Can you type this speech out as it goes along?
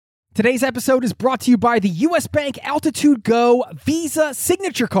Today's episode is brought to you by the U.S. Bank Altitude Go Visa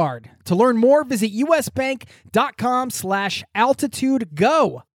Signature Card. To learn more, visit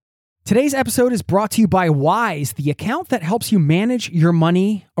usbank.com/altitudego. Today's episode is brought to you by Wise, the account that helps you manage your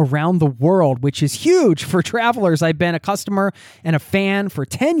money around the world, which is huge for travelers. I've been a customer and a fan for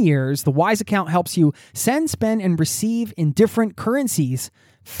 10 years. The Wise account helps you send, spend, and receive in different currencies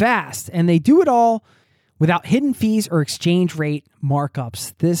fast, and they do it all without hidden fees or exchange rate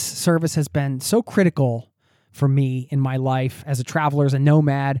markups. This service has been so critical for me in my life as a traveler, as a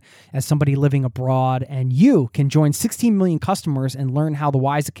nomad, as somebody living abroad. And you can join 16 million customers and learn how the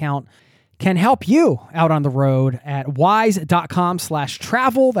Wise account can help you out on the road at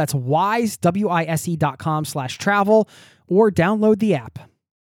wise.com/travel. That's wise, wise.com/travel, or download the app.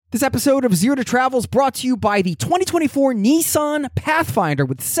 This episode of Zero to Travel is brought to you by the 2024 Nissan Pathfinder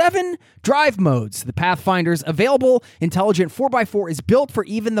with 7 drive modes. The Pathfinder's available intelligent 4x4 is built for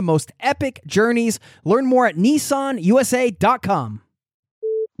even the most epic journeys. Learn more at nissanusa.com.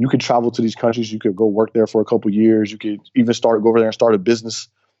 You could travel to these countries. You could go work there for a couple years. You could even go over there and start a business.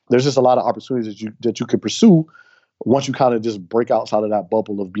 There's just a lot of opportunities that you could pursue once you kind of just break outside of that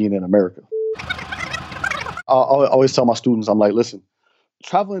bubble of being in America. I always tell my students, I'm like, listen,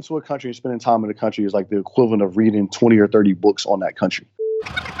 traveling to a country and spending time in the country is like the equivalent of reading 20 or 30 books on that country.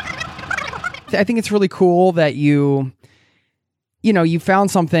 I think it's really cool that you found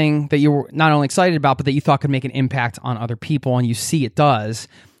something that you were not only excited about, but that you thought could make an impact on other people. And you see it does,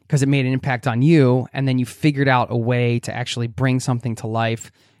 because it made an impact on you. And then you figured out a way to actually bring something to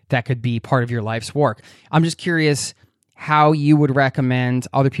life that could be part of your life's work. I'm just curious how you would recommend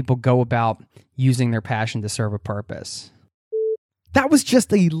other people go about using their passion to serve a purpose. That was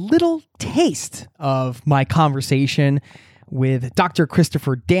just a little taste of my conversation with Dr.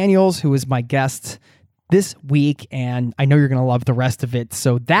 Christopher Daniels, who is my guest this week, and I know you're going to love the rest of it.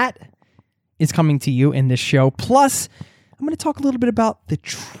 So that is coming to you in this show. Plus, I'm going to talk a little bit about the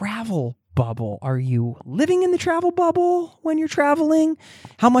travel bubble. Are you living in the travel bubble when you're traveling?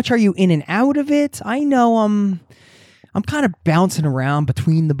 How much are you in and out of it? I know I'm kind of bouncing around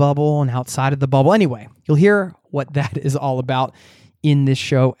between the bubble and outside of the bubble. Anyway, you'll hear what that is all about in this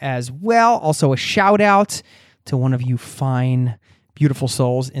show as well. Also, a shout out to one of you fine, beautiful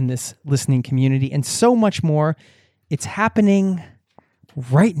souls in this listening community, and so much more. It's happening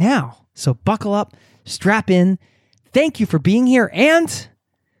right now. So buckle up, strap in. Thank you for being here, and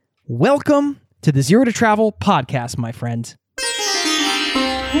welcome to the Zero to Travel podcast, my friend.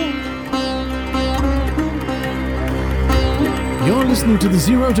 You're listening to the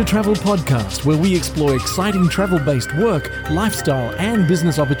Zero to Travel podcast, where we explore exciting travel-based work, lifestyle, and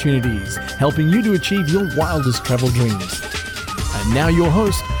business opportunities, helping you to achieve your wildest travel dreams. And now your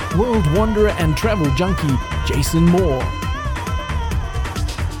host, world wanderer and travel junkie, Jason Moore.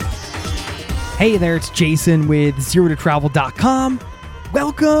 Hey there, it's Jason with ZeroToTravel.com.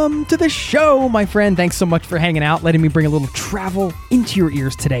 Welcome to the show, my friend. Thanks so much for hanging out, letting me bring a little travel into your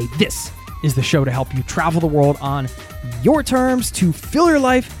ears today. This is the show to help you travel the world on your terms, to fill your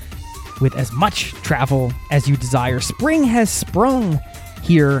life with as much travel as you desire. Spring has sprung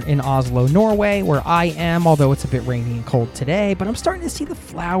here in Oslo, Norway, where I am, although it's a bit rainy and cold today, but I'm starting to see the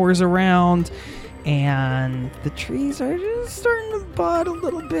flowers around, and the trees are just starting to bud a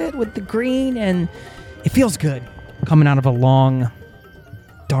little bit with the green, and it feels good coming out of a long,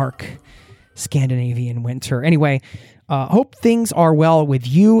 dark Scandinavian winter. Anyway, hope things are well with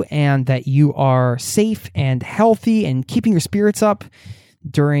you and that you are safe and healthy and keeping your spirits up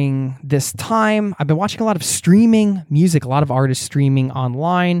during this time. I've been watching a lot of streaming music, a lot of artists streaming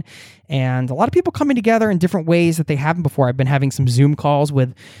online, and a lot of people coming together in different ways that they haven't before. I've been having some Zoom calls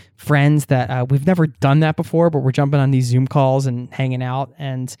with friends that we've never done that before, but we're jumping on these Zoom calls and hanging out.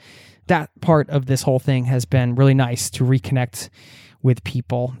 And that part of this whole thing has been really nice to reconnect with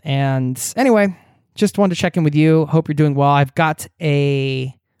people. And anyway, just wanted to check in with you. Hope you're doing well. I've got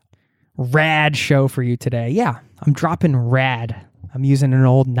a rad show for you today. Yeah, I'm dropping rad. I'm using an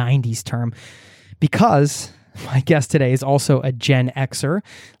old 90s term because my guest today is also a Gen Xer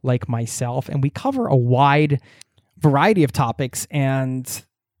like myself, and we cover a wide variety of topics. And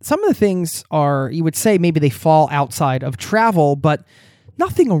some of the things are, you would say maybe they fall outside of travel, but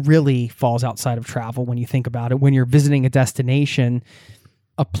nothing really falls outside of travel when you think about it. When you're visiting a destination,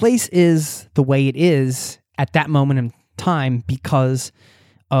 a place is the way it is at that moment in time because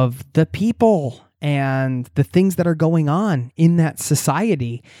of the people and the things that are going on in that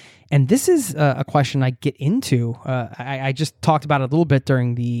society. And this is a question I get into. I just talked about it a little bit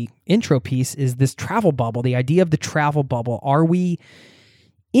during the intro piece, is this travel bubble, the idea of the travel bubble. Are we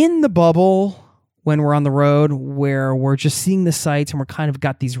in the bubble when we're on the road where we're just seeing the sights and we're kind of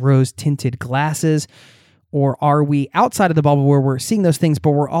got these rose-tinted glasses? Or are we outside of the bubble where we're seeing those things,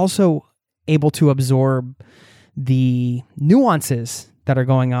 but we're also able to absorb the nuances that are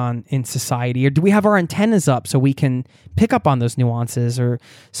going on in society? Or do we have our antennas up so we can pick up on those nuances or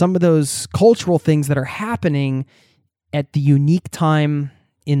some of those cultural things that are happening at the unique time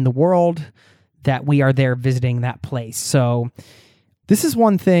in the world that we are there visiting that place? So this is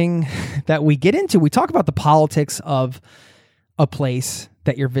one thing that we get into. We talk about the politics of a place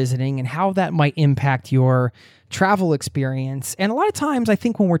that you're visiting and how that might impact your travel experience. And a lot of times I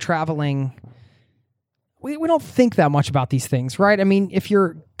think when we're traveling, we don't think that much about these things, right? I mean, if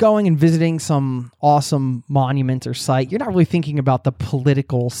you're going and visiting some awesome monument or site, you're not really thinking about the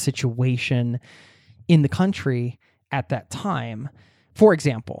political situation in the country at that time, for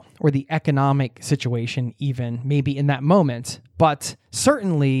example, or the economic situation even maybe in that moment. But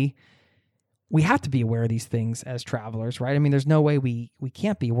certainly we have to be aware of these things as travelers, right? I mean, there's no way we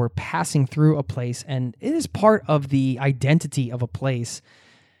can't be. We're passing through a place, and it is part of the identity of a place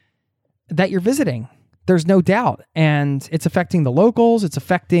that you're visiting. There's no doubt. And it's affecting the locals. It's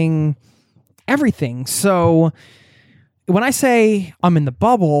affecting everything. So when I say I'm in the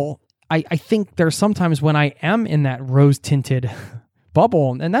bubble, I think there's sometimes when I am in that rose-tinted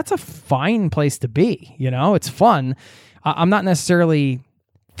bubble, and that's a fine place to be. You know, it's fun. I'm not necessarily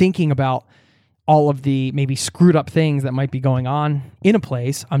thinking about all of the maybe screwed up things that might be going on in a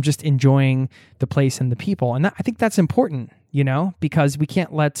place. I'm just enjoying the place and the people. And I think that's important, you know, because we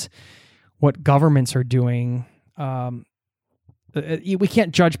can't let what governments are doing. We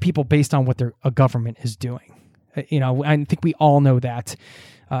can't judge people based on what a government is doing. You know, I think we all know that,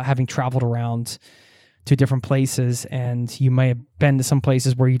 having traveled around to different places, and you may have been to some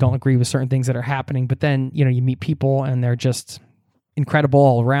places where you don't agree with certain things that are happening, but then, you know, you meet people and they're just incredible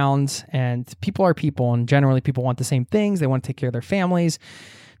all around, and people are people, and generally people want the same things. They want to take care of their families.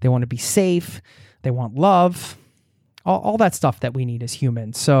 They want to be safe. They want love, all that stuff that we need as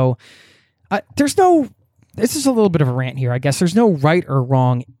humans. So this is a little bit of a rant here. I guess there's no right or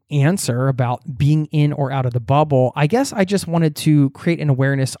wrong answer about being in or out of the bubble. I guess I just wanted to create an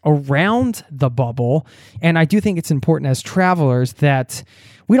awareness around the bubble. And I do think it's important as travelers that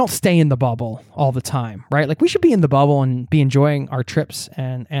we don't stay in the bubble all the time, right? Like, we should be in the bubble and be enjoying our trips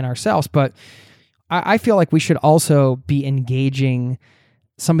and ourselves. But I feel like we should also be engaging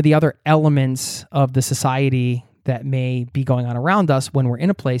some of the other elements of the society that may be going on around us when we're in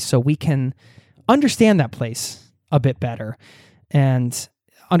a place, so we can understand that place a bit better and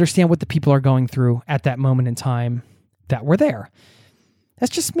understand what the people are going through at that moment in time that we're there.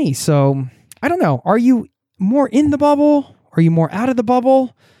 That's just me. So I don't know. Are you more in the bubble? Are you more out of the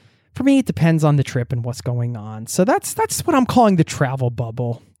bubble? For me, it depends on the trip and what's going on. So that's what I'm calling the travel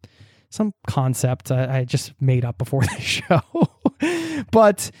bubble. Some concept I just made up before the show.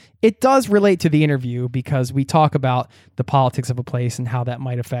 But it does relate to the interview because we talk about the politics of a place and how that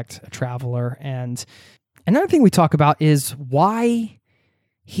might affect a traveler. And another thing we talk about is why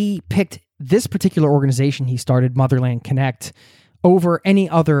he picked this particular organization he started, Motherland Connect, over any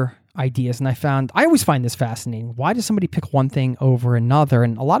other ideas. And I always find this fascinating. Why does somebody pick one thing over another?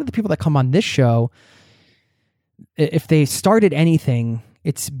 And a lot of the people that come on this show, if they started anything,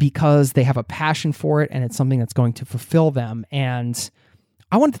 it's because they have a passion for it and it's something that's going to fulfill them. And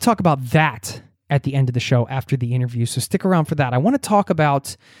I wanted to talk about that at the end of the show after the interview. So stick around for that. I want to talk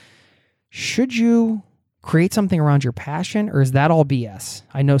about, should you create something around your passion, or is that all BS?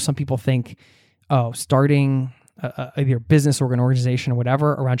 I know some people think, starting either a business or an organization or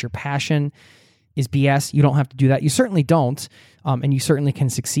whatever around your passion is BS. You don't have to do that. You certainly don't. And you certainly can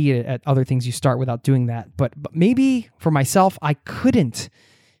succeed at other things you start without doing that. But maybe for myself, I couldn't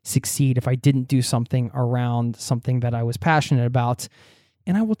succeed if I didn't do something around something that I was passionate about.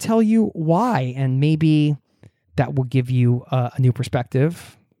 And I will tell you why. And maybe that will give you a new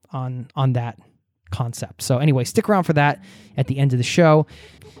perspective on that concept. So anyway, stick around for that at the end of the show.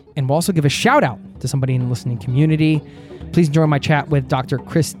 And we'll also give a shout out to somebody in the listening community. Please enjoy my chat with Dr.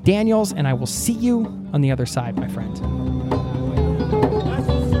 Chris Daniels, and I will see you on the other side, my friend.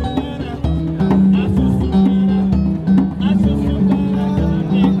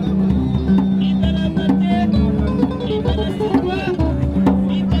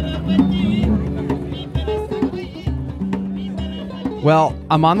 Well,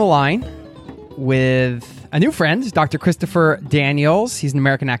 I'm on the line with a new friend, Dr. Christopher Daniels. He's an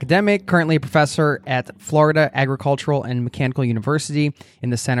American academic, currently a professor at Florida Agricultural and Mechanical University in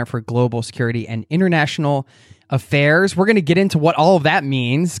the Center for Global Security and International Affairs. We're going to get into what all of that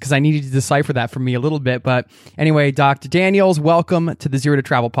means because I need you to decipher that for me a little bit. But anyway, Dr. Daniels, welcome to the Zero to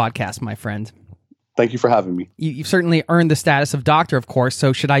Travel podcast, my friend. Thank you for having me. You've certainly earned the status of doctor, of course.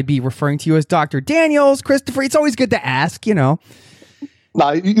 So should I be referring to you as Dr. Daniels, Christopher? It's always good to ask,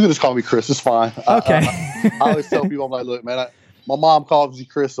 Nah, you can just call me Chris. It's fine. Okay. I always tell people, I'm like, look, man, my mom calls me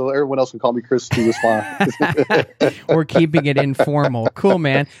Chris, so everyone else can call me Chris too. It's fine. We're keeping it informal. Cool,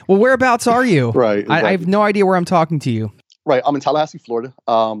 man. Well, whereabouts are you? Right. Exactly. I have no idea where I'm talking to you. Right. I'm in Tallahassee, Florida.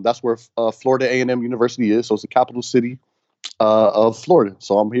 That's where Florida A&M University is. So it's the capital city of Florida.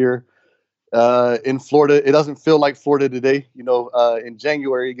 So I'm here in Florida. It doesn't feel like Florida today. In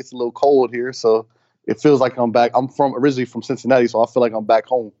January, it gets a little cold here. So it feels like I'm back. I'm originally from Cincinnati, so I feel like I'm back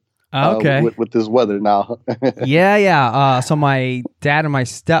home. Okay. With this weather now. Yeah. So my dad and my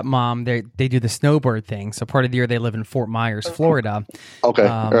stepmom, they do the snowbird thing. So part of the year they live in Fort Myers, Florida. Okay.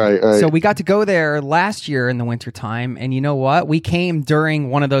 All right. So we got to go there last year in the wintertime. And you know what? We came during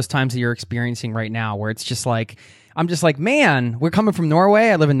one of those times that you're experiencing right now where it's just like, I'm just like, man, we're coming from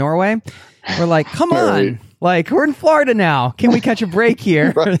Norway. I live in Norway. We're like, come on. Right. Like, we're in Florida now. Can we catch a break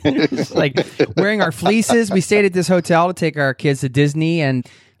here? Just like wearing our fleeces. We stayed at this hotel to take our kids to Disney, and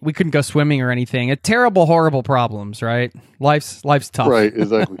we couldn't go swimming or anything. Terrible, horrible problems, right? Life's tough. Right,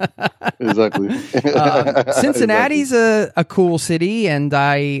 exactly. Cincinnati's a cool city, and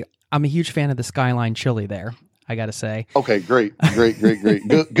I'm a huge fan of the Skyline chili there, I got to say. Okay, great.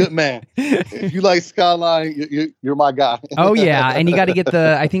 Good man. If you like Skyline, you're my guy. Oh, yeah, and you got to get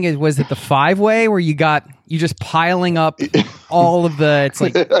the 5-way where you just piling up all of it's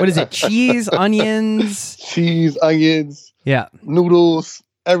like, what is it, cheese, onions? Yeah. Noodles.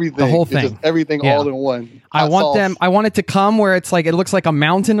 Everything, the whole thing, just everything all in one. I want it to come where it's like it looks like a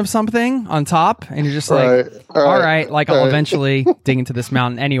mountain of something on top, and you're just like, all right, like I'll eventually dig into this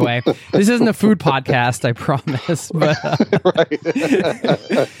mountain. Anyway, this isn't a food podcast, I promise. But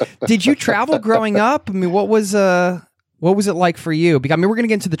did you travel growing up? I mean, what was it like for you? Because we're going to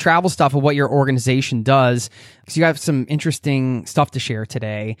get into the travel stuff of what your organization does, because you have some interesting stuff to share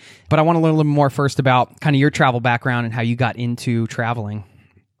today. But I want to learn a little more first about kind of your travel background and how you got into traveling.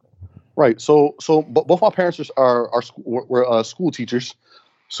 Right. So both my parents were school teachers.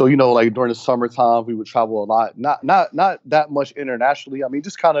 So, like during the summertime, we would travel a lot, not that much internationally. I mean,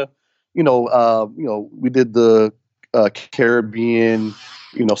 just kind of, we did the Caribbean,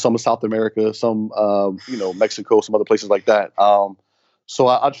 some of South America, some, Mexico, some other places like that. So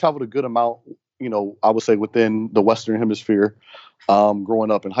I traveled a good amount, I would say within the Western Hemisphere, growing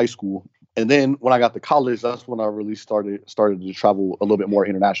up in high school. And then when I got to college, that's when I really started to travel a little bit more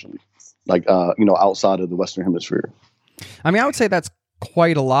internationally, like, outside of the Western Hemisphere. I mean, I would say that's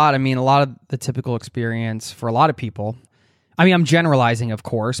quite a lot. I mean, a lot of the typical experience for a lot of people. I mean, I'm generalizing, of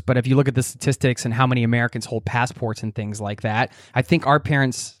course, but if you look at the statistics and how many Americans hold passports and things like that, I think our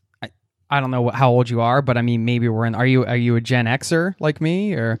parents, I don't know how old you are, but I mean, maybe are you a Gen Xer like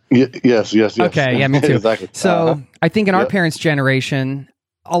me or? Yes. Okay. Yeah, me too. Exactly. So I think in our parents' generation,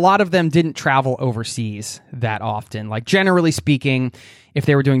 a lot of them didn't travel overseas that often. Like generally speaking, if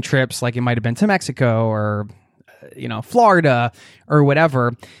they were doing trips, like it might have been to Mexico or, Florida or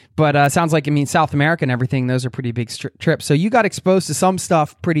whatever. But sounds like, South America and everything, those are pretty big trips. So you got exposed to some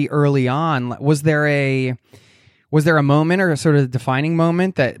stuff pretty early on. Was there a moment or a sort of defining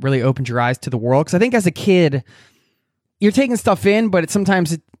moment that really opened your eyes to the world? Because I think as a kid, you're taking stuff in, but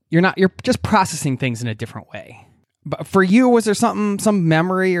you're just processing things in a different way. But for you, was there some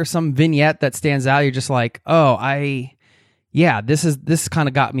memory or some vignette that stands out? You're just like, this kind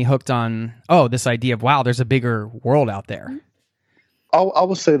of got me hooked on, this idea of, wow, there's a bigger world out there. I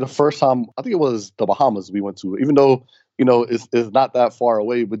would say the first time, I think it was the Bahamas we went to, even though, it's not that far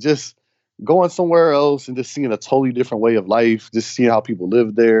away, but just going somewhere else and just seeing a totally different way of life, just seeing how people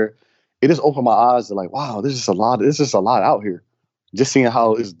live there. It just opened my eyes to like, wow, there's just a lot out here. Just seeing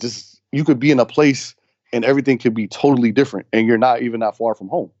how it's just, you could be in a place and everything could be totally different, and you're not even that far from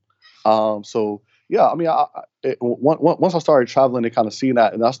home. So yeah, I mean, once I started traveling and kind of seeing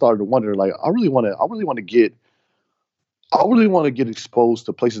that, and I started to wonder, like, I really want to get exposed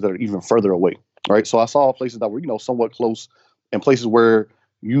to places that are even further away, right? So I saw places that were, somewhat close, and places where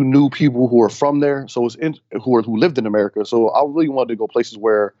you knew people who were from there, so who lived in America. So I really wanted to go places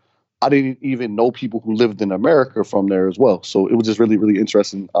where I didn't even know people who lived in America from there as well. So it was just really, really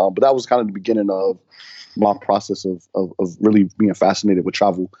interesting. But that was kind of the beginning of my process of really being fascinated with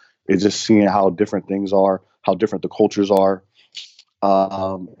travel. Is just seeing how different things are, how different the cultures are,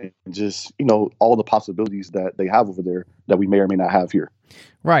 and just, all the possibilities that they have over there that we may or may not have here.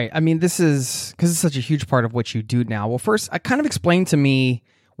 Right. I mean, this is because it's such a huge part of what you do now. Well, first, kind of explain to me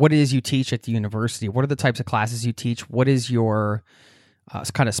what it is you teach at the university. What are the types of classes you teach? What is your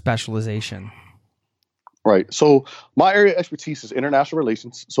kind of specialization? Right. So my area of expertise is international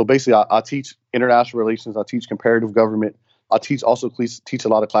relations. So basically, I teach international relations. I teach comparative government. I teach a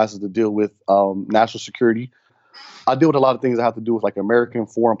lot of classes that deal with national security. I deal with a lot of things that have to do with like American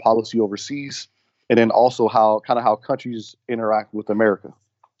foreign policy overseas, and then also how countries interact with America,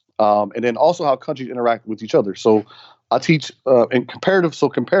 and then also how countries interact with each other. So I teach in comparative. So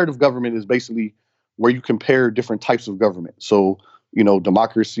comparative government is basically where you compare different types of government. So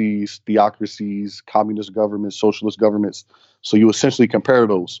democracies, theocracies, communist governments, socialist governments. So you essentially compare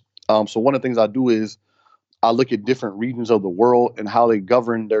those. So one of the things I do is I look at different regions of the world and how they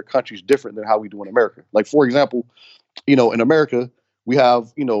govern their countries different than how we do in America. Like, for example, in America, we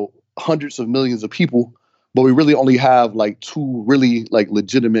have, hundreds of millions of people, but we really only have like two really like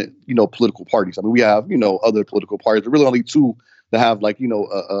legitimate, political parties. I mean, we have, other political parties, but really only two that have like,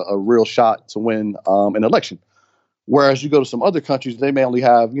 a real shot to win an election. Whereas you go to some other countries, they may only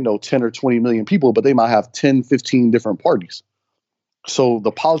have, 10 or 20 million people, but they might have 10, 15 different parties. So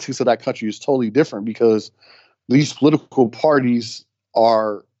the politics of that country is totally different because these political parties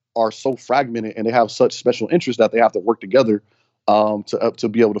are so fragmented and they have such special interests that they have to work together to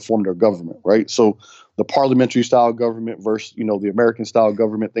be able to form their government, right? So the parliamentary style government versus, the American style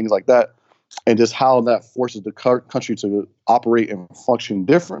government, things like that, and just how that forces the country to operate and function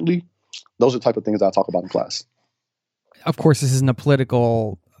differently. Those are the type of things that I talk about in class. Of course, this isn't a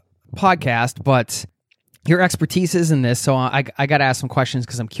political podcast, but your expertise is in this, so I got to ask some questions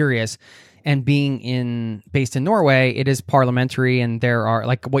because I'm curious. And being based in Norway, it is parliamentary, and there are,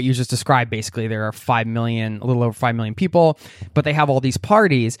 like what you just described, basically, there are 5 million, a little over 5 million people, but they have all these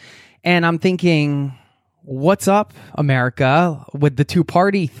parties. And I'm thinking, what's up, America, with the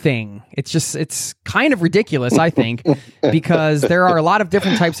two-party thing? It's kind of ridiculous, I think, because there are a lot of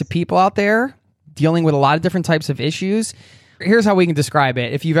different types of people out there dealing with a lot of different types of issues. Here's how we can describe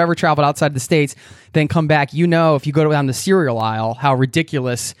it. If you've ever traveled outside the States, then come back, if you go down the cereal aisle, how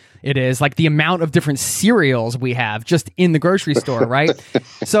ridiculous it is. Like the amount of different cereals we have just in the grocery store, right?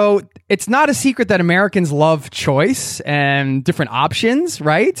 So it's not a secret that Americans love choice and different options,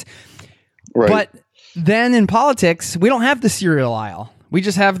 right? Right. But then in politics, we don't have the cereal aisle. We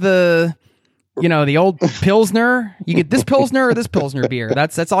just have the old Pilsner. You get this Pilsner or this Pilsner beer.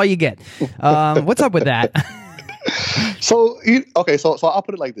 That's all you get. What's up with that? So I'll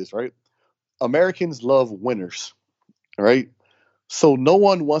put it like this, right? Americans love winners, right? So no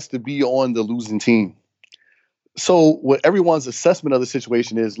one wants to be on the losing team. So what everyone's assessment of the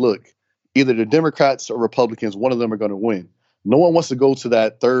situation is, look, either the Democrats or Republicans, one of them are going to win. No one wants to go to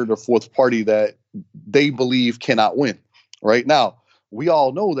that third or fourth party that they believe cannot win, right? Now, we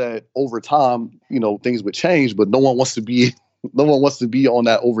all know that over time, things would change, but no one wants to be on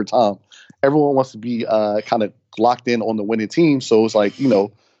that over time. Everyone wants to be kind of locked in on the winning team. So it's like,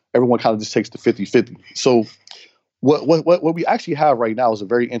 everyone kind of just takes the 50-50. So what we actually have right now is a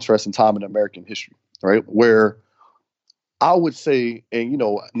very interesting time in American history, right? Where I would say, and,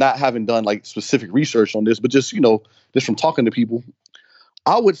 not having done like specific research on this, but just from talking to people,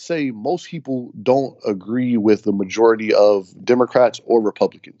 I would say most people don't agree with the majority of Democrats or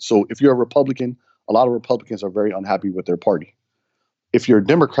Republicans. So if you're a Republican, a lot of Republicans are very unhappy with their party. If you're a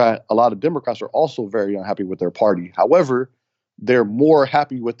Democrat, a lot of Democrats are also very unhappy with their party. However, they're more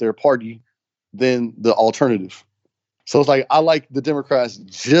happy with their party than the alternative. So it's like, I like the Democrats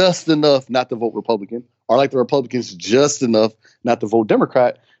just enough not to vote Republican, or I like the Republicans just enough not to vote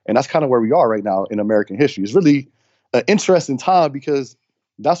Democrat. And that's kind of where we are right now in American history. It's really an interesting time because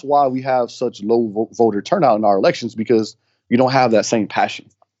that's why we have such low voter turnout in our elections, because you don't have that same passion,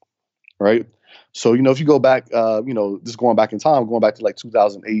 right? So, if you go back, just going back in time, going back to like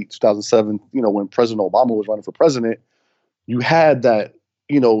 2008, 2007, when President Obama was running for president, you had that,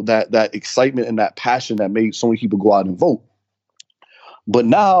 that excitement and that passion that made so many people go out and vote. But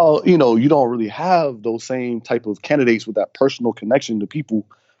now, you don't really have those same type of candidates with that personal connection to people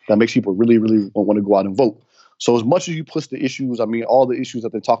that makes people really, really want to go out and vote. So as much as you push the issues, I mean, all the issues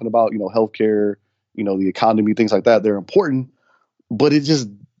that they're talking about, healthcare, the economy, things like that, they're important, but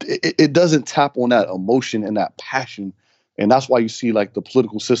it doesn't tap on that emotion and that passion. And that's why you see like the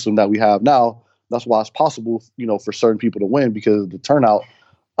political system that we have now. That's why it's possible, for certain people to win, because the turnout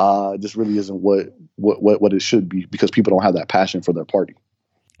just really isn't what it should be, because people don't have that passion for their party.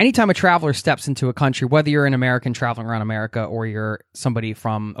 Anytime a traveler steps into a country, whether you're an American traveling around America or you're somebody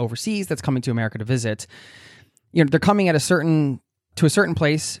from overseas that's coming to America to visit, they're coming to a certain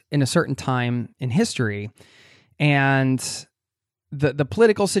place in a certain time in history, and the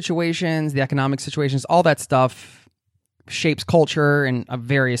political situations, the economic situations, all that stuff shapes culture and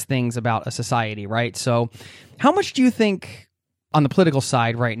various things about a society, right? So how much do you think on the political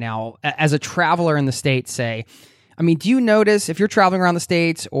side right now, as a traveler in the States, say, I mean, do you notice if you're traveling around the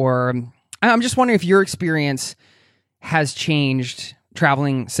States, or I'm just wondering if your experience has changed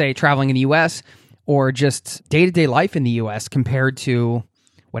traveling in the US or just day-to-day life in the US compared to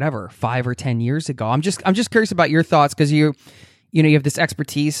whatever, 5 or 10 years ago? I'm just curious about your thoughts, because you have this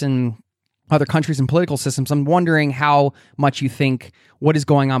expertise in other countries and political systems. I'm wondering how much you think what is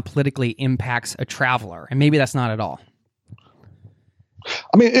going on politically impacts a traveler, and maybe that's not at all.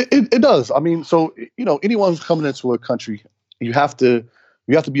 I mean, it does. I mean, so, anyone who's coming into a country, you have to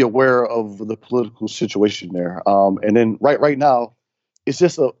be aware of the political situation there. And then right now, it's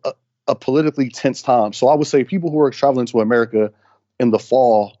just a politically tense time. So I would say people who are traveling to America in the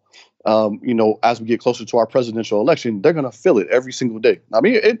fall, as we get closer to our presidential election, they're going to feel it every single day. I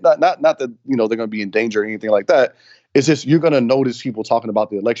mean, not that, they're going to be in danger or anything like that. It's just, you're going to notice people talking about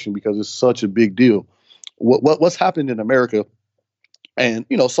the election because it's such a big deal. What's happened in America, and,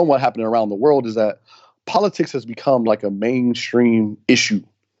 somewhat happening around the world, is that politics has become like a mainstream issue.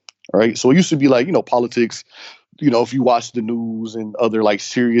 Right. So it used to be like, politics, if you watch the news and other like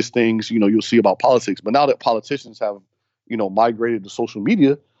serious things, you'll see about politics. But now that politicians have, migrated to social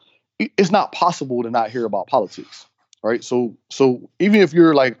media, it's not possible to not hear about politics. Right. So even if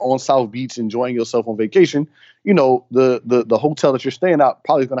you're like on South Beach enjoying yourself on vacation, the hotel that you're staying at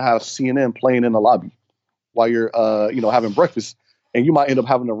probably is going to have CNN playing in the lobby while you're, having breakfast. And you might end up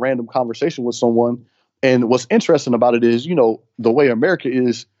having a random conversation with someone. And what's interesting about it is, the way America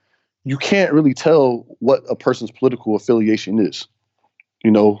is, you can't really tell what a person's political affiliation is.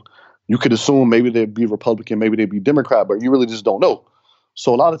 You could assume maybe they'd be Republican, maybe they'd be Democrat, but you really just don't know.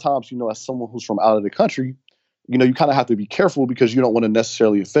 So a lot of times, as someone who's from out of the country, you kind of have to be careful because you don't want to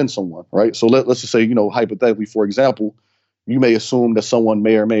necessarily offend someone, right? So let's just say, hypothetically, for example, you may assume that someone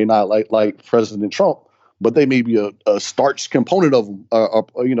may or may not like President Trump, but they may be a starch component of him,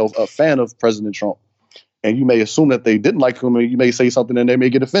 a fan of President Trump. And you may assume that they didn't like him, and you may say something and they may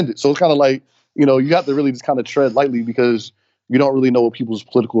get offended. So it's kind of like, you have to really just kind of tread lightly because you don't really know what people's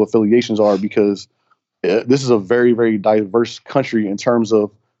political affiliations are, because this is a very, very diverse country in terms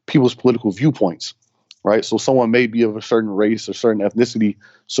of people's political viewpoints, right? So someone may be of a certain race or certain ethnicity,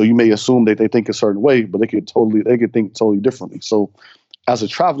 so you may assume that they think a certain way, but they could think totally differently. So as a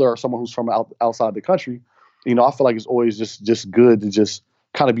traveler or someone who's from outside the country, I feel like it's always just good to just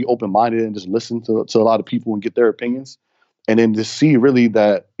kind of be open-minded and just listen to a lot of people and get their opinions. And then to see really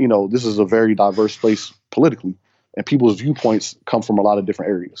that, this is a very diverse place politically, and people's viewpoints come from a lot of different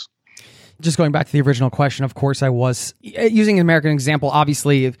areas. Just going back to the original question, of course, I was using an American example.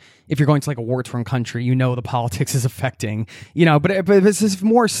 Obviously, if you're going to like a war-torn country, the politics is affecting, but this is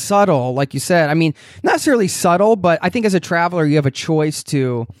more subtle, like you said. I mean, not necessarily subtle, but I think as a traveler, you have a choice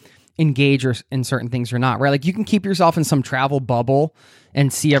to engage in certain things or not, right? Like you can keep yourself in some travel bubble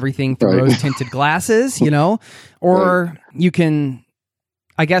and see everything through rose-tinted glasses, or you can,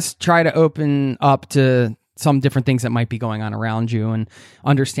 I guess, try to open up to some different things that might be going on around you and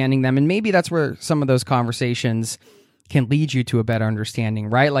understanding them. And maybe that's where some of those conversations can lead you to a better understanding,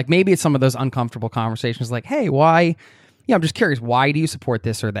 right? Like maybe it's some of those uncomfortable conversations like, hey, why? Yeah, I'm just curious, why do you support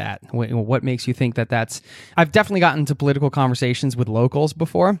this or that? What makes you think that that's... I've definitely gotten into political conversations with locals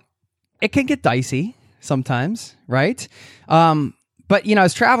before. It can get dicey sometimes, right? But,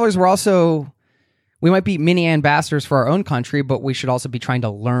 as travelers, we might be mini ambassadors for our own country, but we should also be trying to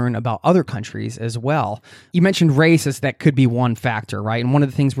learn about other countries as well. You mentioned race as that could be one factor, right? And one of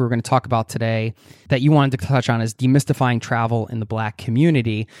the things we were going to talk about today that you wanted to touch on is demystifying travel in the Black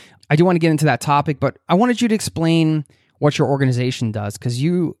community. I do want to get into that topic, but I wanted you to explain what your organization does, because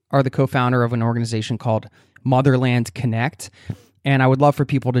you are the co-founder of an organization called Motherland Connect. And I would love for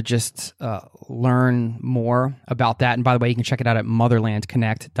people to just learn more about that. And by the way, you can check it out at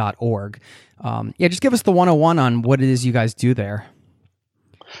motherlandconnect.org. Just give us the 101 on what it is you guys do there.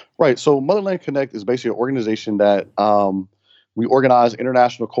 Right. So Motherland Connect is basically an organization that we organize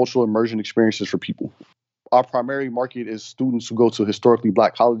international cultural immersion experiences for people. Our primary market is students who go to historically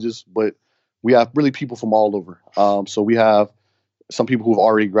Black colleges, but we have really people from all over. So we have some people who have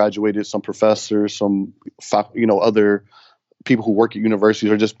already graduated, some professors, some other people who work at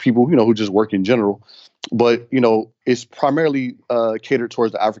universities, or just people, who just work in general. But, it's primarily catered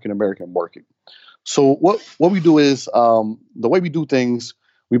towards the African-American market. So what we do is the way we do things,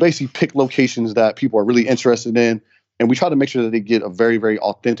 we basically pick locations that people are really interested in, and we try to make sure that they get a very, very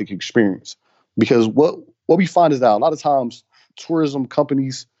authentic experience. Because what we find is that a lot of times tourism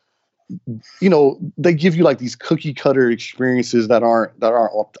companies, they give you like these cookie cutter experiences that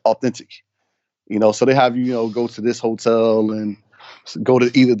aren't authentic. So they have you, go to this hotel and go to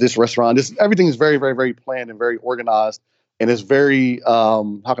either this restaurant. Everything is very, very, very planned and very organized. and it's very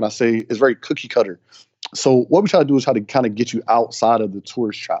how can I say, it's very cookie cutter. So what we try to do is try to kind of get you outside of the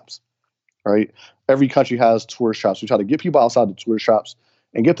tourist traps, right? Every country has tourist traps. We try to get people outside the tourist traps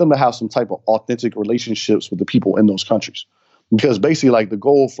and get them to have some type of authentic relationships with the people in those countries. Because basically, like the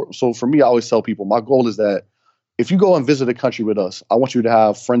goal for me, I always tell people, my goal is that if you go and visit a country with us, I want you to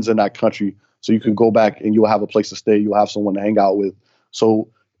have friends in that country so you can go back and you'll have a place to stay. You'll have someone to hang out with. So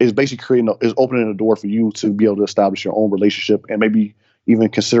it's basically is opening a door for you to be able to establish your own relationship and maybe even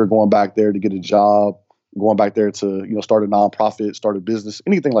consider going back there to get a job, going back there to, start a nonprofit, start a business,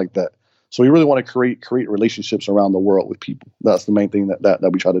 anything like that. So we really want to create relationships around the world with people. That's the main thing that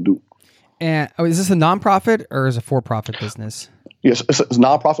we try to do. And is this a nonprofit or is it a for-profit business? Yes, it's a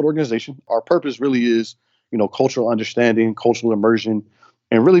nonprofit organization. Our purpose really is, cultural understanding, cultural immersion,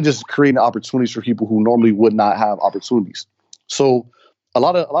 and really just creating opportunities for people who normally would not have opportunities. So a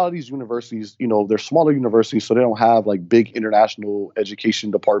lot of these universities, they're smaller universities, so they don't have like big international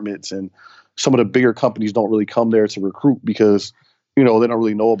education departments, and some of the bigger companies don't really come there to recruit because, they don't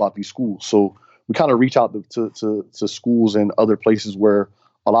really know about these schools. So we kind of reach out to schools and other places where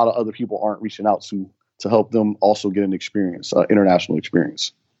a lot of other people aren't reaching out to help them also get an experience, international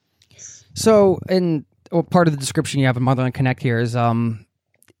experience. So, part of the description you have in Motherland Connect here is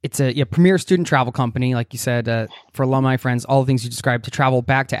it's a premier student travel company, like you said, for alumni friends, all the things you described, to travel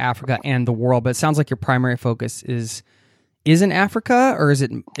back to Africa and the world. But it sounds like your primary focus is in Africa, or is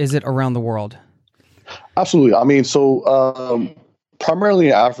it around the world? Absolutely. I mean, so primarily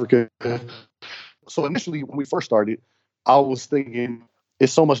in Africa. So initially, when we first started, I was thinking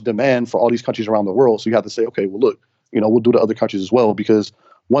it's so much demand for all these countries around the world. So you have to say, okay, well, look, we'll do the other countries as well, because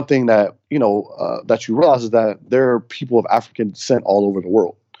one thing that, that you realize is that there are people of African descent all over the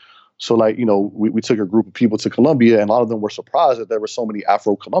world. So like, we took a group of people to Colombia, and a lot of them were surprised that there were so many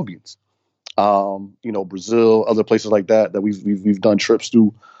Afro-Colombians. Brazil, other places like that we've done trips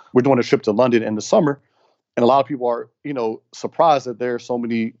to. We're doing a trip to London in the summer, and a lot of people are, surprised that there are so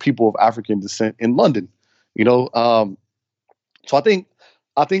many people of African descent in London. So I think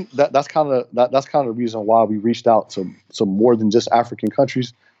that's kind of the reason why we reached out to more than just African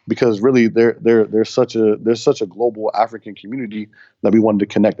countries, because really there's such a global African community that we wanted to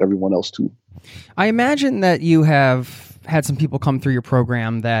connect everyone else to. I imagine that you have had some people come through your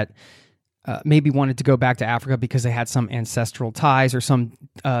program that maybe wanted to go back to Africa because they had some ancestral ties or some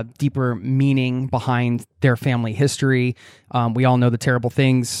deeper meaning behind their family history. We all know the terrible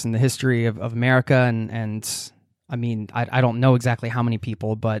things in the history of America, and I mean, I don't know exactly how many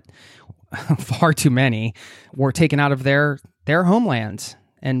people, but far too many were taken out of their homelands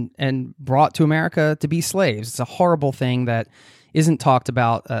and brought to America to be slaves. It's a horrible thing that isn't talked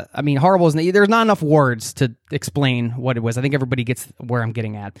about. I mean, horrible isn't. There's not enough words to explain what it was. I think everybody gets where I'm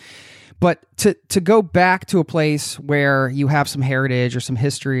getting at. But to go back to a place where you have some heritage or some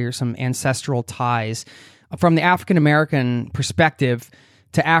history or some ancestral ties from the African American perspective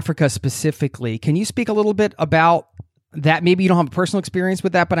to Africa specifically, can you speak a little bit about that? Maybe you don't have a personal experience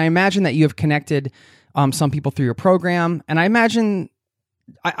with that, but I imagine that you have connected some people through your program, and I imagine.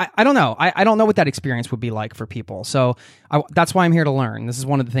 I don't know. I don't know what that experience would be like for people. So that's why I'm here to learn. This is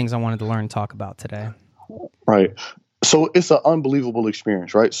one of the things I wanted to learn and talk about today. Right. So it's an unbelievable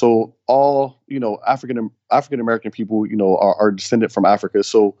experience, right? So all, African American people, are descended from Africa.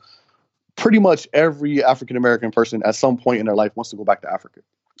 So pretty much every African American person at some point in their life wants to go back to Africa.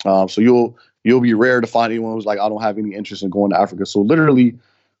 So you'll be rare to find anyone who's like, I don't have any interest in going to Africa. So literally,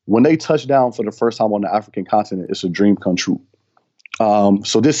 when they touch down for the first time on the African continent, it's a dream come true.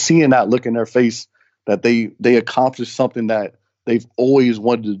 So just seeing that look in their face that they accomplished something that they've always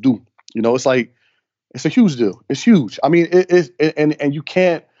wanted to do, it's like, it's a huge deal. It's huge. I mean, and you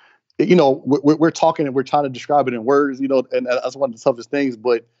can't, we're talking and we're trying to describe it in words, and that's one of the toughest things,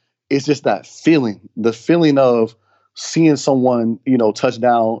 but it's just that feeling, the feeling of seeing someone, touch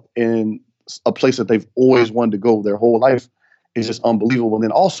down in a place that they've always wanted to go their whole life is just unbelievable. And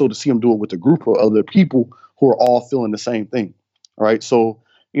then also to see them do it with a group of other people who are all feeling the same thing. Right. So,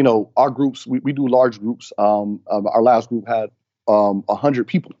 our groups, we do large groups. Our last group had 100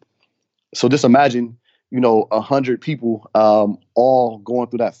 people. So just imagine, 100 people all going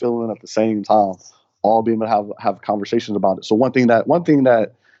through that feeling at the same time, all being able to have conversations about it. So one thing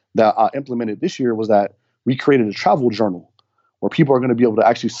that I implemented this year was that we created a travel journal where people are going to be able to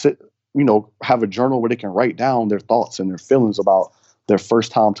actually sit, have a journal where they can write down their thoughts and their feelings about their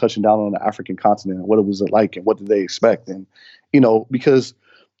first time touching down on the African continent and what it was like and what did they expect. And, because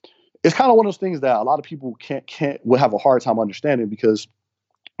it's kind of one of those things that a lot of people will have a hard time understanding because,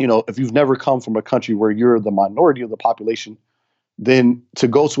 if you've never come from a country where you're the minority of the population, then to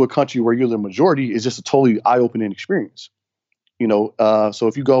go to a country where you're the majority is just a totally eye-opening experience. So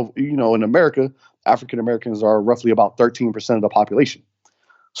if you go, in America, African Americans are roughly about 13% of the population.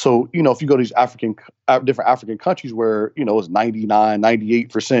 So, if you go to these different African countries where, it's 99,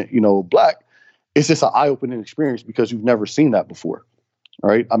 98%, black, it's just an eye-opening experience because you've never seen that before.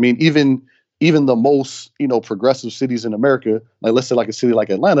 Right. I mean, even the most, progressive cities in America, like let's say like a city like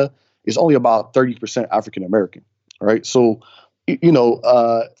Atlanta, is only about 30% African American. Right. So,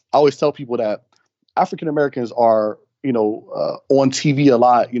 I always tell people that African Americans are, on TV a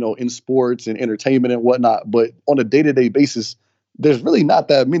lot, in sports and entertainment and whatnot. But on a day-to-day basis, there's really not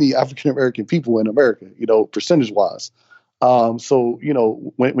that many African American people in America, percentage wise. So,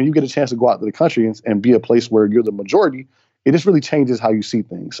 when you get a chance to go out to the country and be a place where you're the majority, it just really changes how you see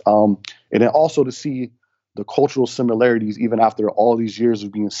things. And then also to see the cultural similarities, even after all these years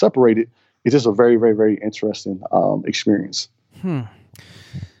of being separated, it's just a very, very, very interesting experience.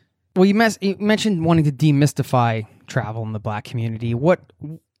 Well, you mentioned wanting to demystify travel in the Black community. What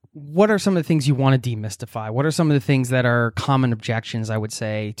are some of the things you want to demystify? What are some of the things that are common objections, I would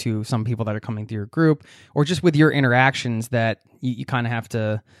say, to some people that are coming through your group, or just with your interactions that you kind of have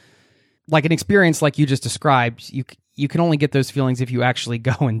to, like an experience like you just described, you can only get those feelings if you actually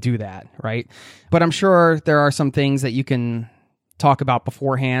go and do that, right? But I'm sure there are some things that you can talk about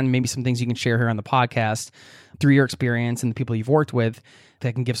beforehand, maybe some things you can share here on the podcast through your experience and the people you've worked with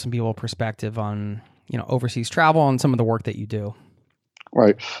that can give some people a perspective on, overseas travel and some of the work that you do.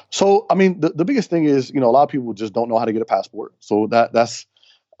 Right. So, I mean, the biggest thing is, a lot of people just don't know how to get a passport. So that's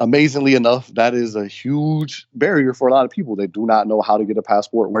amazingly enough, that is a huge barrier for a lot of people. They do not know how to get a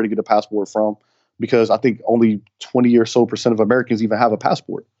passport, where to get a passport from, because I think only 20 or so % of Americans even have a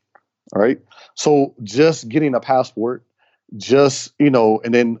passport. All right. So just getting a passport,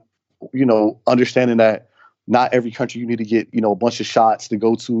 and then, understanding that not every country you need to get, a bunch of shots to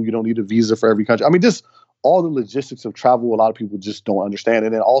go to. You don't need a visa for every country. I mean, just all the logistics of travel, a lot of people just don't understand.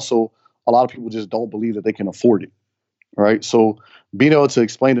 And then also a lot of people just don't believe that they can afford it. Right. So being able to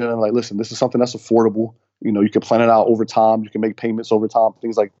explain to them, like, listen, this is something that's affordable. You can plan it out over time. You can make payments over time,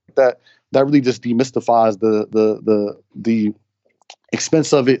 things like that. That really just demystifies the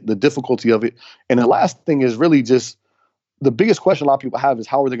expense of it, the difficulty of it. And the last thing is really just the biggest question a lot of people have is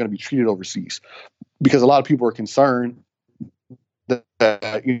how are they going to be treated overseas? Because a lot of people are concerned that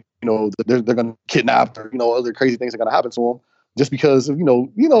they're going to kidnap or other crazy things are going to happen to them just because of, you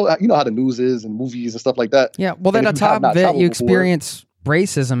know how the news is and movies and stuff like that. Yeah. Well, then on top of it, you experience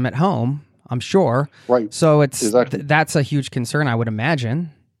racism at home, I'm sure. Right. So it's that's a huge concern, I would imagine.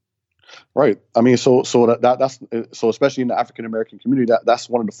 Right. I mean, so that's especially in the African American community, that's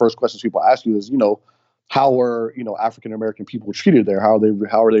one of the first questions people ask you is, how are African American people treated there? How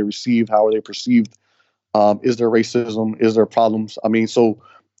are they received? How are they perceived? Is there racism? Is there problems? I mean, so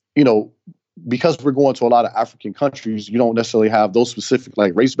because we're going to a lot of African countries, you don't necessarily have those specific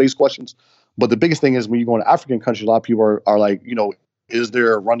like race-based questions. But the biggest thing is when you go into African countries, a lot of people are like, is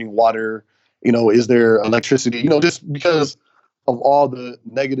there running water? Is there electricity? Just because of all the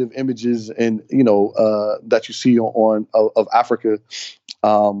negative images and that you see of Africa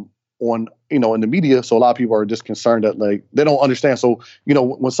in the media. So a lot of people are just concerned that like they don't understand. So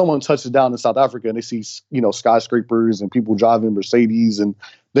when someone touches down in South Africa and they see skyscrapers and people driving Mercedes and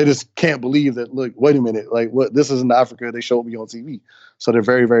they just can't believe that, look, wait a minute, like what, this isn't Africa they showed me on TV. So they're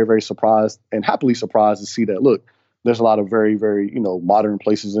very, very, very surprised and happily surprised to see that, look, there's a lot of very, very, modern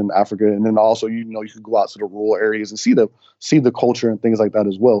places in Africa. And then also, you can go out to the rural areas and see the culture and things like that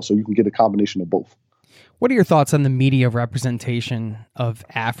as well. So you can get a combination of both. What are your thoughts on the media representation of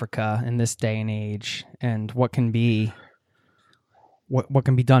Africa in this day and age, and what can be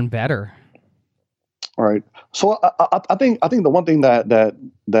done better? All right. So I think the one thing that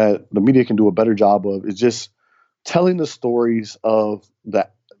the media can do a better job of is just telling the stories of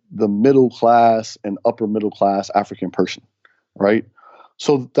the middle class and upper middle class African person, right?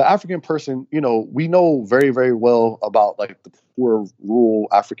 So the African person, we know very, very well about like the poor rural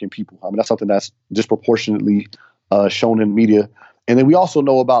African people. I mean, that's something that's disproportionately shown in media. And then we also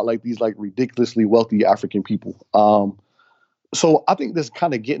know about like these like ridiculously wealthy African people. So I think this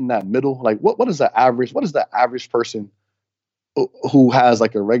kind of getting that middle, like what is the average person who has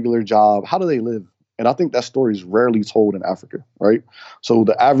like a regular job? How do they live? And I think that story is rarely told in Africa, right? So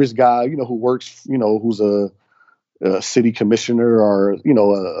the average guy, who works, who's a city commissioner or,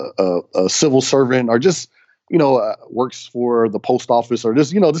 a civil servant or just, works for the post office or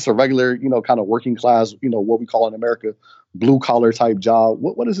just a regular, kind of working class, what we call in America, blue collar type job.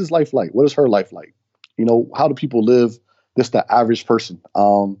 What is his life like? What is her life like? How do people live? Just the average person.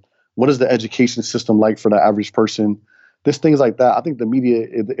 What is the education system like for the average person? Just things like that. I think the media,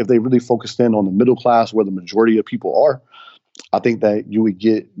 if they really focused in on the middle class where the majority of people are, I think that you would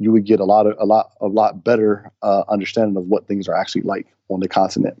get a lot better understanding of what things are actually like on the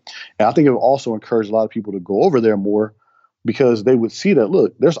continent. And I think it would also encourage a lot of people to go over there more because they would see that,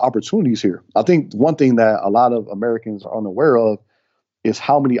 look, there's opportunities here. I think one thing that a lot of Americans are unaware of is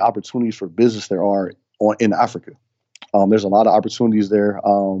how many opportunities for business there are in Africa. There's a lot of opportunities there.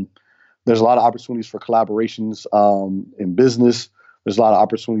 There's a lot of opportunities for collaborations in business. There's a lot of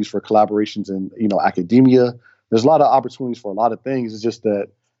opportunities for collaborations in, academia. There's a lot of opportunities for a lot of things. It's just that,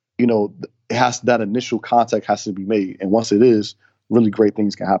 that initial contact has to be made. And once it is, really great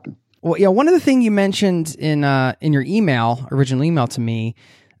things can happen. Well, yeah, one of the things you mentioned in your original email to me,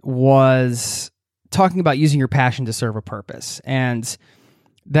 was talking about using your passion to serve a purpose. And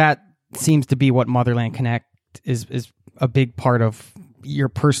that seems to be what Motherland Connect is a big part of your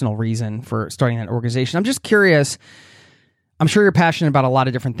personal reason for starting that organization. I'm just curious. I'm sure you're passionate about a lot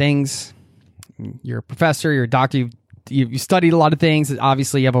of different things. You're a professor, you're a doctor, you studied a lot of things.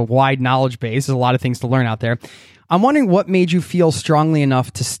 Obviously, you have a wide knowledge base. There's a lot of things to learn out there. I'm wondering what made you feel strongly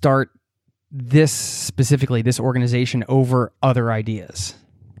enough to start this organization over other ideas?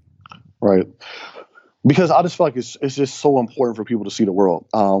 Right. Because I just feel like it's just so important for people to see the world.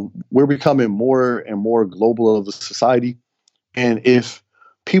 We're becoming more and more global of a society. And if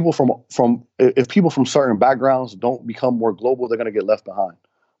people from certain backgrounds don't become more global, they're going to get left behind.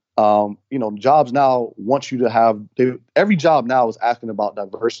 Jobs now want you to have, every job now is asking about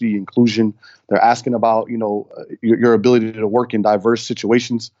diversity, inclusion. They're asking about, your ability to work in diverse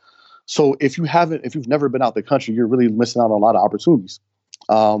situations. So if you've never been out the country, you're really missing out on a lot of opportunities.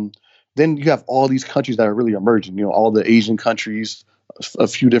 Then you have all these countries that are really emerging, all the Asian countries, a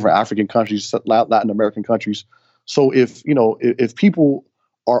few different African countries, Latin American countries. So if people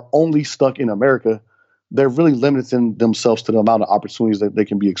are only stuck in America, they're really limiting themselves to the amount of opportunities that they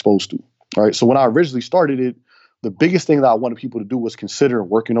can be exposed to. All right. So when I originally started it, the biggest thing that I wanted people to do was consider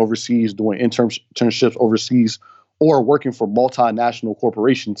working overseas, doing internships overseas, or working for multinational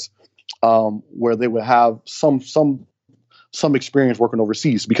corporations where they would have some experience working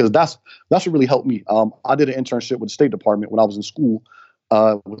overseas, because that's what really helped me. I did an internship with the State Department when I was in school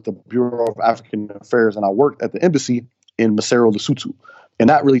with the Bureau of African Affairs, and I worked at the embassy in Maseru, Lesotho, and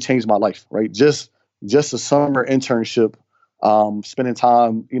that really changed my life. Right, just a summer internship, spending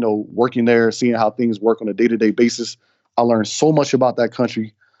time, working there, seeing how things work on a day-to-day basis. I learned so much about that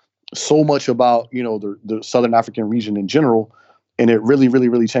country, so much about the Southern African region in general. And it really, really,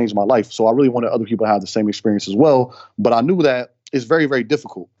 really changed my life. So I really wanted other people to have the same experience as well. But I knew that it's very, very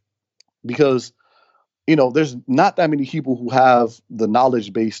difficult because, there's not that many people who have the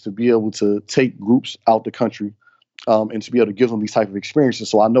knowledge base to be able to take groups out the country and to be able to give them these type of experiences.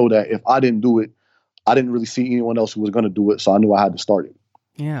 So I know that if I didn't do it, I didn't really see anyone else who was going to do it. So I knew I had to start it.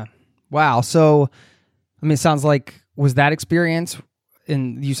 Yeah. Wow. So, it sounds like, was that experience,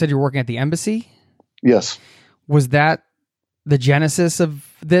 and you said you're working at the embassy? Yes. Was that the genesis of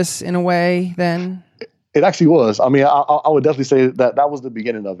this in a way then? It actually was. I would definitely say that was the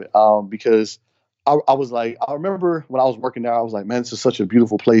beginning of it. Because I was like, I remember when I was working there, I was like, man, this is such a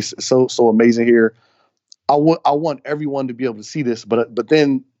beautiful place. It's so amazing here. I want everyone to be able to see this, but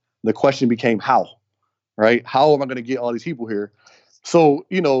then the question became how, right? How am I going to get all these people here? So,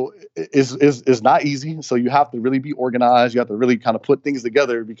 it's not easy. So you have to really be organized. You have to really kind of put things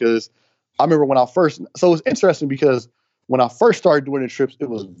together, because I remember so it was interesting because when I first started doing the trips, it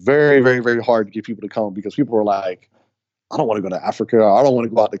was very, very, very hard to get people to come, because people were like, I don't want to go to Africa. I don't want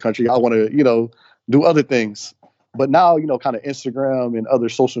to go out the country. I want to, do other things. But now, kind of Instagram and other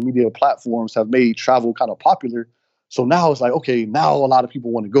social media platforms have made travel kind of popular. So now it's like, okay, now a lot of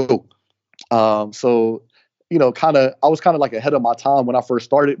people want to go. I was kind of like ahead of my time when I first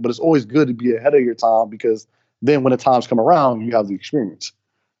started, but it's always good to be ahead of your time, because then when the times come around, you have the experience.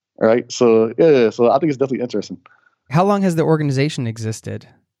 All right. So, yeah, so I think it's definitely interesting. How long has the organization existed?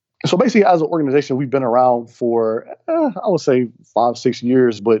 So basically, as an organization, we've been around for, I would say 5-6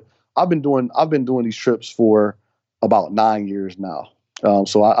 years, but I've been doing these trips for about 9 years now.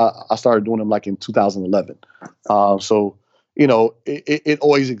 So I started doing them like in 2011. It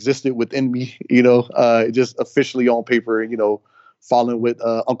always existed within me, just officially on paper, following with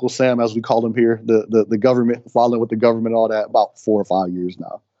Uncle Sam, as we call him here, the government, following with the government, all that, about 4 or 5 years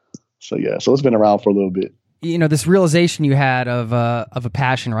now. So, yeah, so it's been around for a little bit. This realization you had of a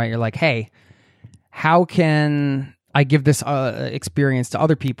passion, right? You're like, hey, how can I give this experience to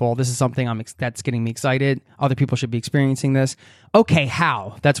other people? This is something that's getting me excited. Other people should be experiencing this. Okay,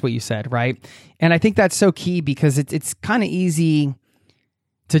 how? That's what you said, right? And I think that's so key, because it's kind of easy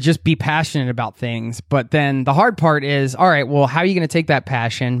to just be passionate about things. But then the hard part is, all right, well, how are you going to take that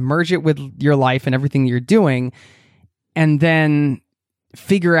passion, merge it with your life and everything that you're doing, and then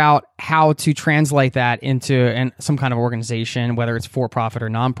figure out how to translate that into some kind of organization, whether it's for-profit or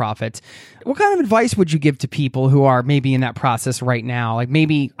non-profit. What kind of advice would you give to people who are maybe in that process right now? Like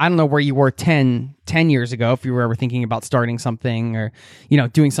maybe, I don't know where you were 10 years ago, if you were ever thinking about starting something or,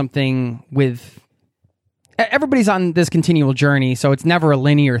 doing something with... Everybody's on this continual journey, so it's never a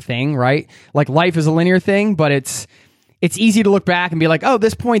linear thing, right? Like life is a linear thing, but it's easy to look back and be like, oh,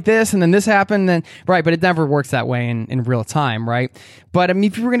 this point, this, and then this happened, and right, but it never works that way in real time, right? But I mean,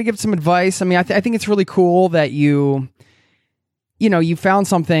 if you were going to give some advice, I mean, I think it's really cool that you found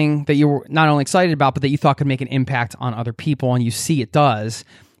something that you were not only excited about, but that you thought could make an impact on other people, and you see it does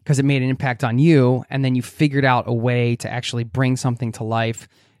because it made an impact on you, and then you figured out a way to actually bring something to life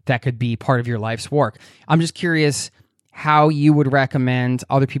that could be part of your life's work. I'm just curious how you would recommend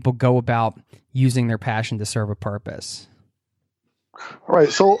other people go about using their passion to serve a purpose. Right.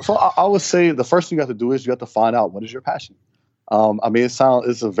 So I would say the first thing you have to do is you have to find out what is your passion. I mean, it's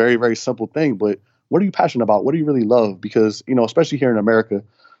a very, very simple thing, but what are you passionate about? What do you really love? Because, especially here in America,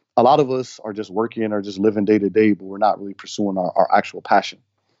 a lot of us are just working or just living day to day, but we're not really pursuing our actual passion.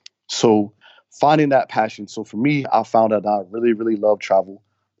 So finding that passion. So for me, I found that I really, really love travel.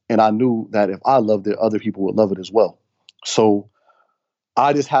 And I knew that if I loved it, other people would love it as well. So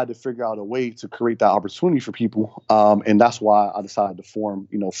I just had to figure out a way to create that opportunity for people. And that's why I decided to form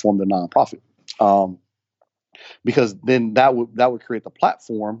the nonprofit. Because then that would create the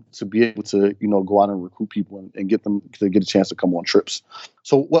platform to be able to, go out and recruit people and get them to get a chance to come on trips.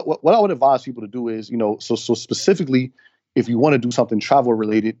 So what I would advise people to do is, so specifically, if you want to do something travel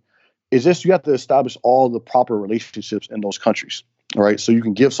related, is just you have to establish all the proper relationships in those countries. All right. So you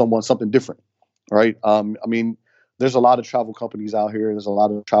can give someone something different. Right. I mean, there's a lot of travel companies out here. There's a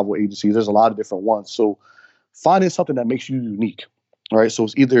lot of travel agencies. There's a lot of different ones. So finding something that makes you unique. All right. So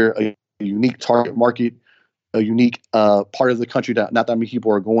it's either a unique target market, a unique part of the country that not that many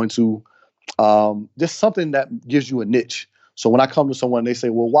people are going to, just something that gives you a niche. So when I come to someone, they say,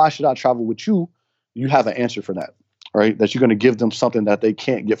 well, why should I travel with you? You have an answer for that, right? That you're going to give them something that they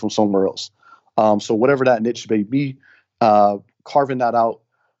can't get from somewhere else. So whatever that niche may be, carving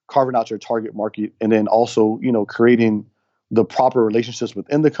out your target market, and then also, creating the proper relationships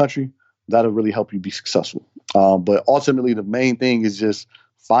within the country, that'll really help you be successful. But ultimately, the main thing is just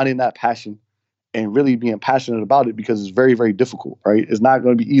finding that passion and really being passionate about it, because it's very, very difficult, right? It's not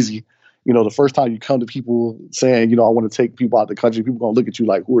going to be easy. The first time you come to people saying, I want to take people out the country, people are going to look at you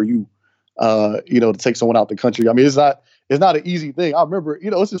like, who are you, to take someone out the country? I mean, it's not an easy thing. I remember,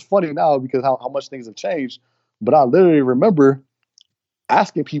 it's just funny now because how much things have changed, but I literally remember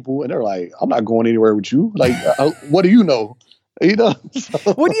asking people, and they're like, I'm not going anywhere with you. Like, what do you know? So,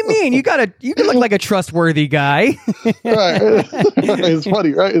 what do you mean? You look like a trustworthy guy. Right. It's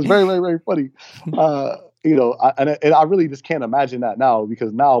funny, right? It's very, very, very funny. I really just can't imagine that now,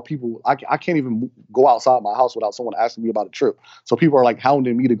 because now people, I can't even go outside my house without someone asking me about a trip. So people are like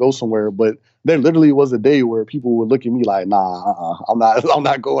hounding me to go somewhere, but there literally was a day where people would look at me like, nah, I'm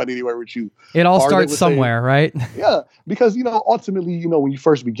not going anywhere with you. It all starts somewhere, right? Yeah. Because, ultimately, when you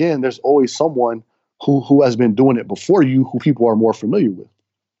first begin, there's always someone who has been doing it before you, who people are more familiar with.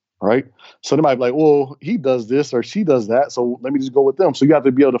 Right. So they might be like, well, he does this or she does that, so let me just go with them. So you have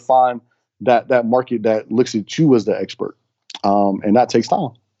to be able to find that market that looks at you as the expert. And that takes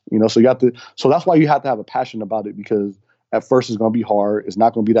time, so that's why you have to have a passion about it, because at first it's going to be hard. It's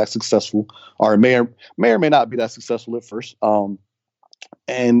not going to be that successful, or it may or may not be that successful at first. But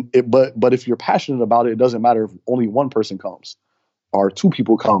if you're passionate about it, it doesn't matter if only one person comes or two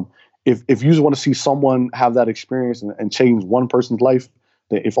people come. If you just want to see someone have that experience and change one person's life,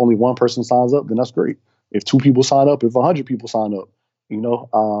 then if only one person signs up, then that's great. If 2 people sign up, if 100 people sign up,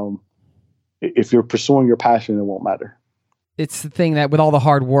 if you're pursuing your passion, it won't matter. It's the thing that with all the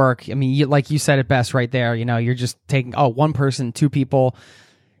hard work, I mean, like you said it best right there, you're just taking, one person, 2 people.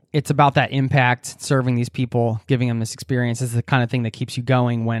 It's about that impact, serving these people, giving them this experience is the kind of thing that keeps you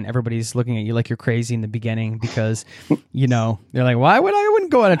going when everybody's looking at you like you're crazy in the beginning, because, they're like, I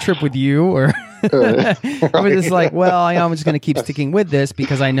wouldn't go on a trip with you. Or I was just like, well, I'm just going to keep sticking with this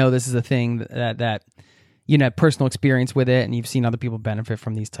because I know this is a thing that personal experience with it, and you've seen other people benefit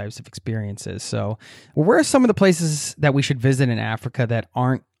from these types of experiences. So where are some of the places that we should visit in Africa that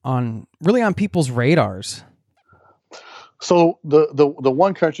aren't on people's radars? So the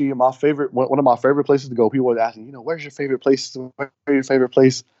one country, one of my favorite places to go, people are asking, where's your favorite place? Where's your favorite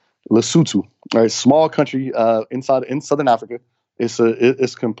place? Lesotho, right? Small country in Southern Africa.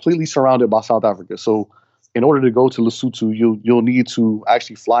 It's completely surrounded by South Africa. So in order to go to Lesotho, you'll need to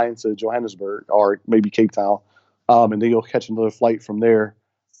actually fly into Johannesburg or maybe Cape Town, and then you'll catch another flight from there,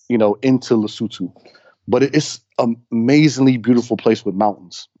 into Lesotho. but it's an amazingly beautiful place with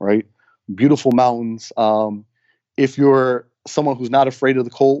mountains, right? Beautiful mountains. If you're someone who's not afraid of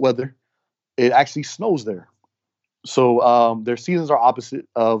the cold weather, it actually snows there. So their seasons are opposite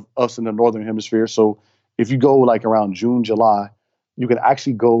of us in the northern hemisphere. So if you go like around June, July, you can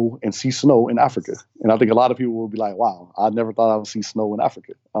actually go and see snow in Africa. And I think a lot of people will be like, "Wow, I never thought I would see snow in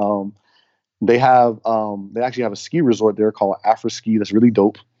Africa." They actually have a ski resort there called Afro-Ski that's really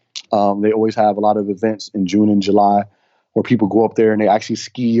dope. They always have a lot of events in June and July where people go up there and they actually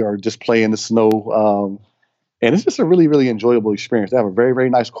ski or just play in the snow. And it's just a really, really enjoyable experience. They have a very, very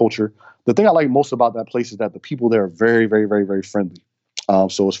nice culture. The thing I like most about that place is that the people there are very, very, very, very friendly.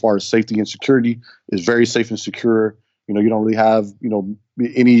 So as far as safety and security, it's very safe and secure. You don't really have,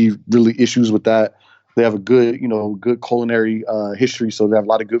 any really issues with that. They have a good, good culinary history. So they have a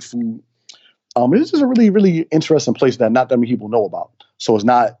lot of good food. It's just a really, really interesting place that not that many people know about. So it's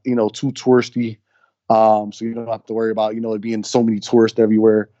not, too touristy. So you don't have to worry about, it being so many tourists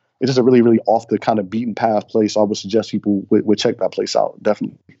everywhere. It's just a really, really off the kind of beaten path place. So I would suggest people would check that place out.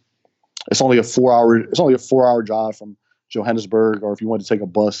 Definitely. It's only a 4-hour drive from Johannesburg, or if you want to take a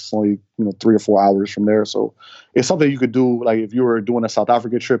bus, it's only 3 or 4 hours from there. So it's something you could do. Like if you were doing a South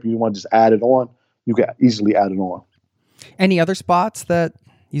Africa trip, you want to just add it on, you could easily add it on. Any other spots that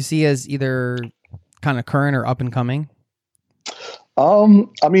you see as either kind of current or up and coming?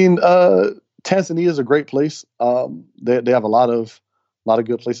 Tanzania is a great place. They have a lot of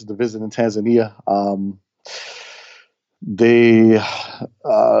good places to visit in Tanzania. The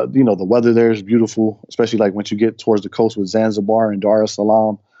weather there is beautiful, especially like once you get towards the coast with Zanzibar and Dar es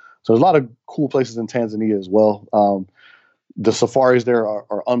Salaam. So there's a lot of cool places in Tanzania as well. The safaris there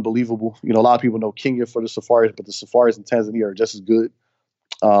are unbelievable. A lot of people know Kenya for the safaris, but the safaris in Tanzania are just as good.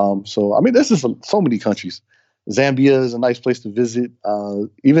 There's just so many countries. Zambia is a nice place to visit.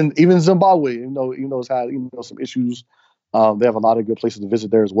 Even Zimbabwe, even though it's had some issues, they have a lot of good places to visit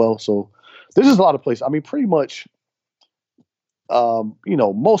there as well. So there's just a lot of places. Pretty much,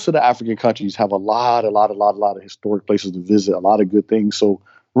 most of the African countries have a lot of historic places to visit, a lot of good things. So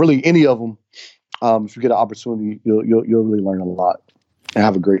really, any of them, if you get an opportunity, you'll really learn a lot and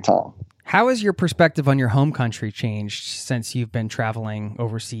have a great time. How has your perspective on your home country changed since you've been traveling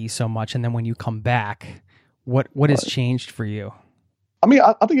overseas so much? And then when you come back, what has changed for you? I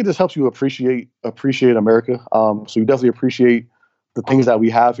think it just helps you appreciate America. So you definitely appreciate the things that we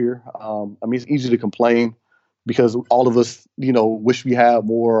have here. It's easy to complain because all of us, wish we had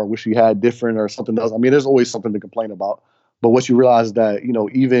more or wish we had different or something else. There's always something to complain about. But what you realize is that,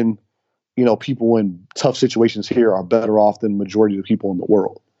 even, people in tough situations here are better off than the majority of the people in the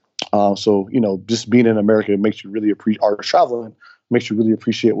world. So just being in America makes you really appreciate, or traveling makes you really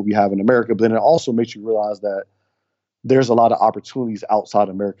appreciate what we have in America. But then it also makes you realize that there's a lot of opportunities outside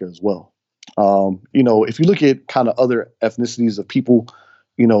America as well. If you look at kind of other ethnicities of people,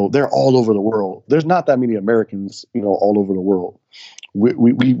 they're all over the world. There's not that many Americans, all over the world.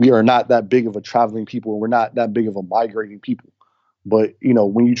 We are not that big of a traveling people. We're not that big of a migrating people. But,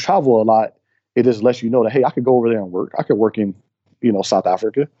 when you travel a lot, it just lets you know that, hey, I could go over there and work. I could work in, South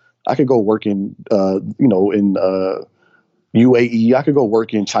Africa. I could go work in, in UAE. I could go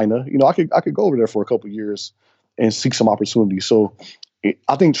work in China. I could go over there for a couple of years and seek some opportunities. So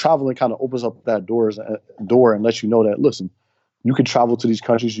I think traveling kind of opens up that door and lets you know that, listen, you could travel to these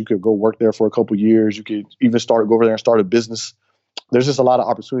countries. You could go work there for a couple of years. You could even go over there and start a business. There's just a lot of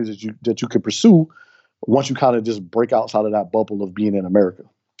opportunities that you could pursue once you kind of just break outside of that bubble of being in America.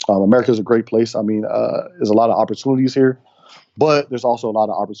 America is a great place. There's a lot of opportunities here, but there's also a lot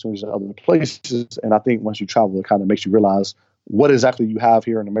of opportunities in other places. And I think once you travel, it kind of makes you realize what exactly you have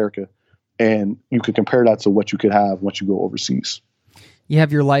here in America, and you can compare that to what you could have once you go overseas. You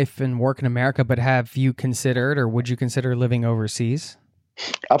have your life and work in America, but have you considered, or would you consider living overseas?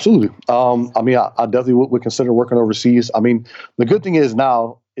 Absolutely. I definitely would consider working overseas. The good thing is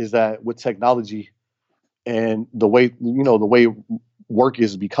now is that with technology and the way work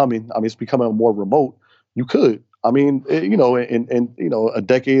is becoming, it's becoming more remote. You could, in a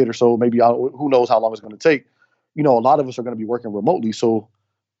decade or so, maybe, who knows how long it's going to take. A lot of us are going to be working remotely. So,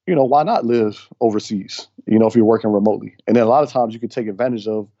 why not live overseas, if you're working remotely? And then a lot of times you can take advantage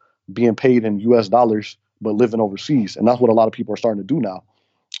of being paid in US dollars, but living overseas. And that's what a lot of people are starting to do now.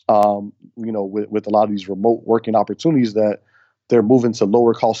 With a lot of these remote working opportunities, that they're moving to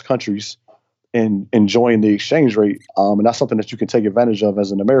lower cost countries and enjoying the exchange rate. And that's something that you can take advantage of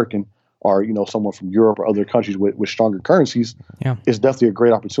as an American, or, someone from Europe or other countries with stronger currencies. Yeah. It's definitely a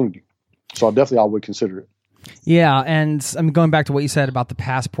great opportunity. So I would consider it. Yeah, and going back to what you said about the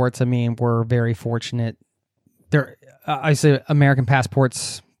passports, we're very fortunate. I say American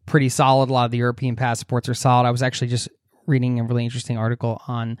passports pretty solid. A lot of the European passports are solid. I was actually just reading a really interesting article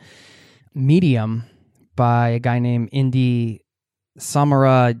on Medium by a guy named Indy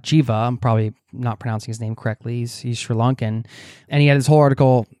Samara Jiva. I'm probably not pronouncing his name correctly. He's Sri Lankan. And he had this whole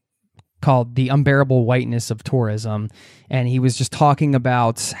article called The Unbearable Whiteness of Tourism. And he was just talking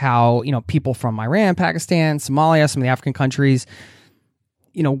about how, people from Iran, Pakistan, Somalia, some of the African countries,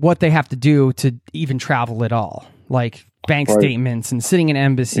 what they have to do to even travel at all. Like bank statements and sitting in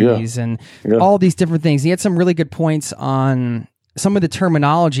embassies and all these different things. He had some really good points on some of the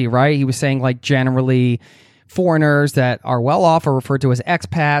terminology, right? He was saying like generally foreigners that are well off are referred to as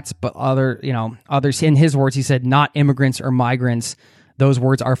expats, but others, in his words, he said not immigrants or migrants. Those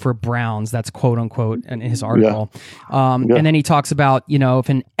words are for browns. That's quote unquote in his article. And then he talks about, if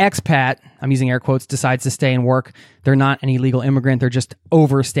an expat, I'm using air quotes, decides to stay and work, they're not an illegal immigrant. They're just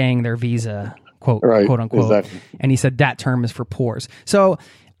overstaying their visa, quote unquote. Exactly. And he said that term is for poors. So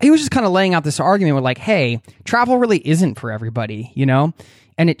he was just kind of laying out this argument with like, hey, travel really isn't for everybody,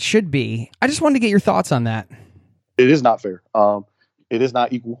 and it should be. I just wanted to get your thoughts on that. It is not fair. It is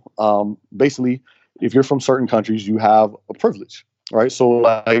not equal. Basically, if you're from certain countries, you have a privilege. Right. So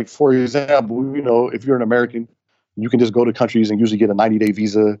like, for example, if you're an American, you can just go to countries and usually get a 90-day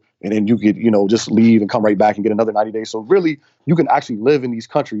visa and then you could, just leave and come right back and get another 90 days. So really, you can actually live in these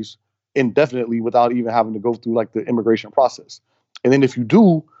countries indefinitely without even having to go through like the immigration process. And then if you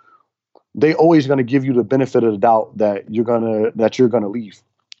do, they always going to give you the benefit of the doubt that you're going to leave.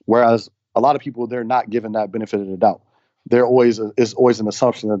 Whereas a lot of people, they're not given that benefit of the doubt. It's always an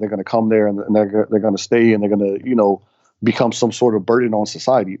assumption that they're going to come there and they're going to stay and they're going to, become some sort of burden on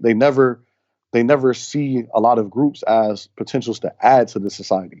society. They never see a lot of groups as potentials to add to the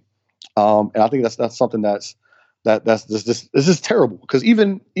society. And I think that's something that's just terrible, because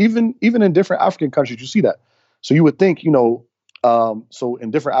even in different African countries, you see that. So you would think, so in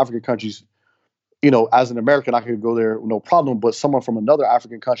different African countries, as an American, I could go there, no problem, but someone from another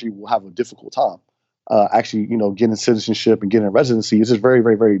African country will have a difficult time actually, getting citizenship and getting residency. It's just very,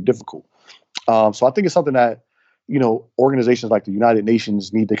 very, very difficult. So I think it's something that, organizations like the United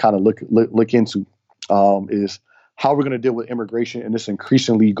Nations need to kind of look into, is how we're going to deal with immigration in this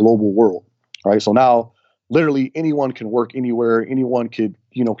increasingly global world. Right. So now literally anyone can work anywhere. Anyone could,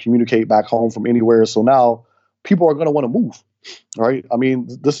 communicate back home from anywhere. So now people are going to want to move. Right. I mean,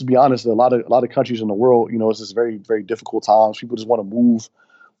 this is, be honest, a lot of countries in the world, it's just very, very difficult times. People just want to move.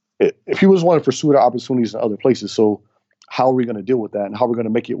 If people just want to pursue their opportunities in other places. So how are we going to deal with that, and how are we going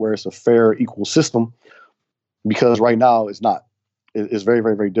to make it where it's a fair, equal system? Because right now it's not. It's very,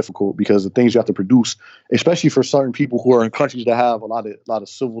 very, very difficult, because the things you have to produce, especially for certain people who are in countries that have a lot of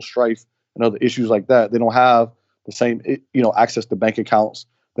civil strife and other issues like that, they don't have the same, access to bank accounts.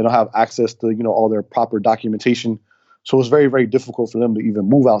 They don't have access to, all their proper documentation. So it's very, very difficult for them to even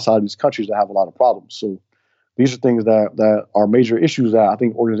move outside of these countries that have a lot of problems. So these are things that are major issues that I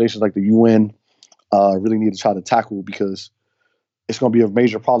think organizations like the UN really need to try to tackle, because it's going to be a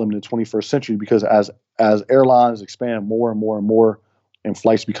major problem in the 21st century, because as airlines expand more and more and more, and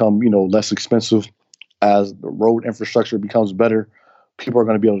flights become, less expensive, as the road infrastructure becomes better, people are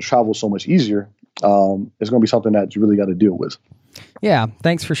going to be able to travel so much easier. It's going to be something that you really got to deal with. Yeah.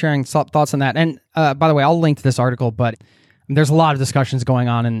 Thanks for sharing thoughts on that. And by the way, I'll link to this article, but there's a lot of discussions going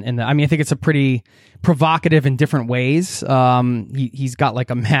on I think it's a pretty provocative in different ways. He's got like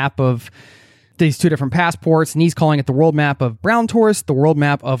a map of these two different passports, and he's calling it the world map of brown tourists, the world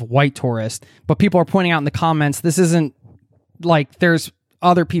map of white tourists. But people are pointing out in the comments, this isn't like there's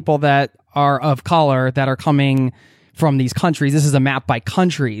other people that are of color that are coming from these countries. This is a map by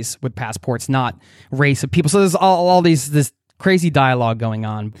countries with passports, not race of people. So there's all this crazy dialogue going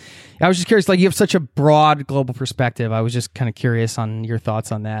on. I was just curious, like, you have such a broad global perspective. I was just kind of curious on your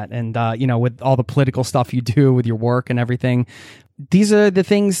thoughts on that. And, with all the political stuff you do with your work and everything, these are the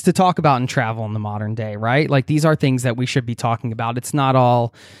things to talk about in travel in the modern day, right? Like, these are things that we should be talking about. It's not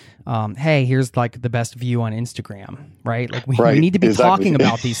all, hey, here's like the best view on Instagram, right? Like we need to be talking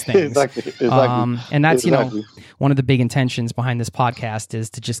about these things. Exactly. And that's, one of the big intentions behind this podcast is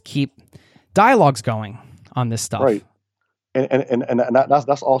to just keep dialogues going on this stuff. Right. And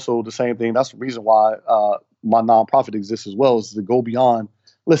that's also the same thing. That's the reason why my nonprofit exists as well, is to go beyond.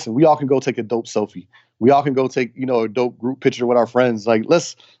 Listen, we all can go take a dope selfie. We all can go take, a dope group picture with our friends. Like,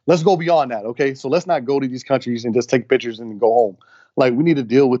 let's go beyond that. Okay. So let's not go to these countries and just take pictures and go home. Like, we need to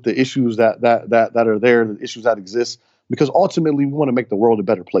deal with the issues that are there, the issues that exist, because ultimately we want to make the world a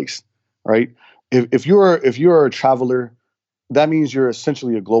better place. Right. If you're a traveler, that means you're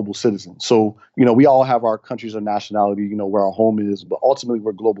essentially a global citizen. So, we all have our countries of nationality, where our home is, but ultimately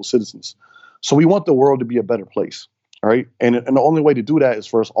we're global citizens. So we want the world to be a better place. right? And the only way to do that is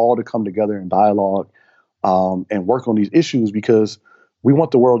for us all to come together and dialogue and work on these issues, because we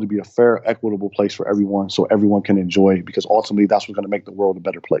want the world to be a fair, equitable place for everyone, so everyone can enjoy, because ultimately that's what's going to make the world a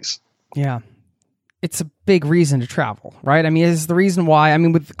better place. Yeah. It's a big reason to travel, right? I mean, it's the reason why, I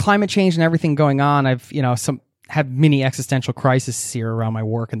mean, with climate change and everything going on, I've, have many existential crises here around my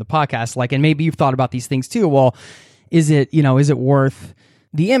work and the podcast. Like, and maybe you've thought about these things too. Well, is it worth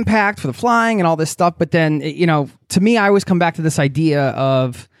the impact for the flying and all this stuff? But then, to me, I always come back to this idea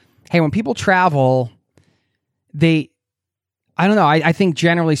of, hey, when people travel, I don't know. I think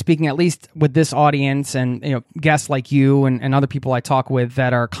generally speaking, at least with this audience and, guests like you and other people I talk with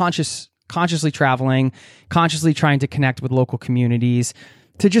that are consciously traveling, consciously trying to connect with local communities,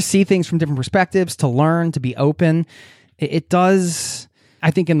 to just see things from different perspectives, to learn, to be open. It does, I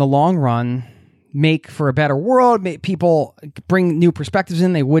think in the long run, make for a better world. People bring new perspectives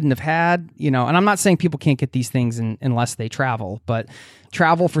in they wouldn't have had, and I'm not saying people can't get these things unless they travel, but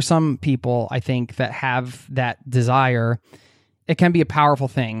travel for some people, I think, that have that desire, it can be a powerful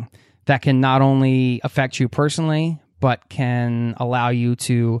thing that can not only affect you personally, but can allow you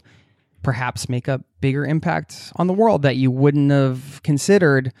to perhaps make a bigger impact on the world that you wouldn't have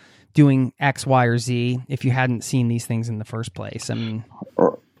considered doing X, Y, or Z if you hadn't seen these things in the first place. I mean,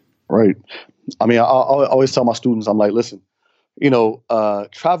 right. I mean, I always tell my students, I'm like, listen,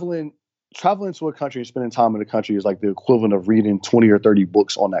 traveling to a country and spending time in a country is like the equivalent of reading 20 or 30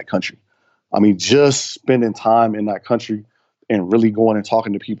 books on that country. I mean, just spending time in that country and really going and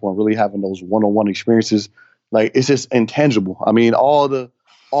talking to people and really having those one-on-one experiences, like, it's just intangible. I mean, all the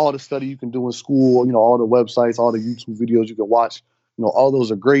study you can do in school, all the websites, all the YouTube videos you can watch, all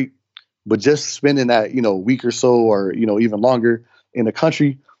those are great. But just spending that, week or so, or, even longer in the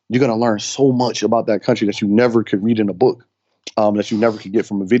country, you're going to learn so much about that country that you never could read in a book, that you never could get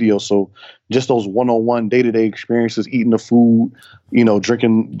from a video. So just those one-on-one day-to-day experiences, eating the food,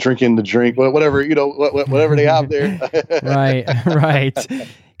 drinking the drink, whatever, whatever they have there. Right.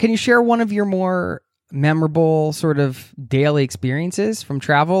 Can you share one of your more memorable sort of daily experiences from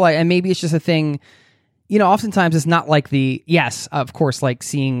travel? And maybe it's just a thing, oftentimes it's not like yes, of course, like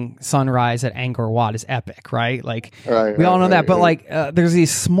seeing sunrise at Angkor Wat is epic, right? Like we all know that, but like there's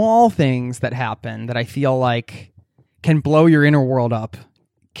these small things that happen that I feel like can blow your inner world up.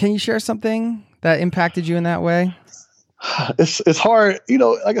 Can you share something that impacted you in that way? It's hard,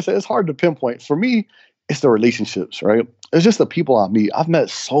 like I said, it's hard to pinpoint. For me, it's the relationships, right? It's just the people I meet. I've met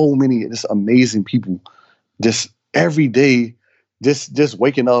so many just amazing people just every day, just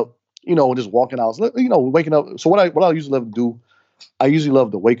waking up, just walking out, waking up. So what I usually love to do, I usually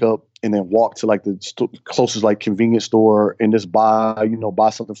love to wake up and then walk to like the closest like convenience store and just buy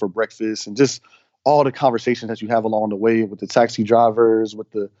something for breakfast, and just all the conversations that you have along the way with the taxi drivers, with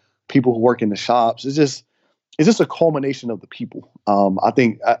the people who work in the shops. It's just a culmination of the people. I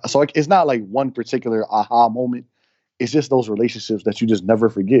think so. It's not like one particular aha moment. It's just those relationships that you just never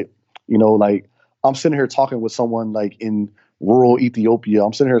forget. Like I'm sitting here talking with someone like in rural Ethiopia.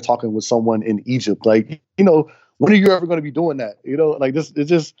 I'm sitting here talking with someone in Egypt. Like, when are you ever going to be doing that? Like this, it's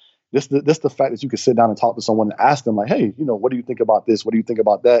just the fact that you can sit down and talk to someone and ask them like, hey, what do you think about this? What do you think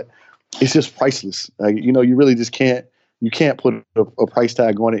about that? It's just priceless. Like, you really just can't put a price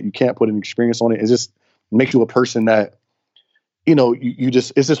tag on it. You can't put an experience on it. It just makes you a person that,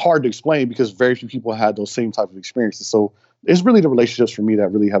 it's just hard to explain, because very few people had those same type of experiences. So it's really the relationships for me that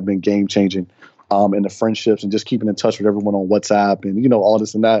really have been game changing, and the friendships and just keeping in touch with everyone on WhatsApp and, all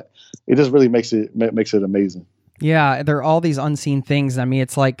this and that. It just really makes it amazing. Yeah. There are all these unseen things. I mean,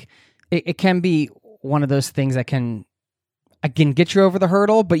 it's like, it can be one of those things that can, again, get you over the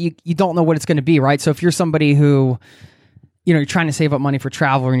hurdle, but you don't know what it's going to be, right? So if you're somebody who, you're trying to save up money for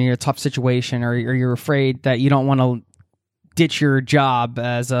travel, and you're in a tough situation, or you're afraid that you don't want to ditch your job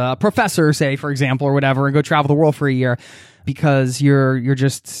as a professor, say, for example, or whatever, and go travel the world for a year, because you're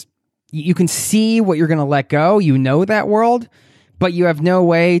just, you can see what you're going to let go. That world, but you have no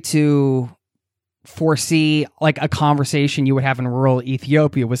way to foresee like a conversation you would have in rural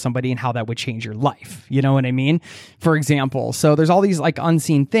Ethiopia with somebody and how that would change your life. You know what I mean? For example. So there's all these like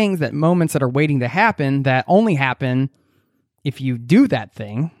unseen things, that moments that are waiting to happen, that only happen if you do that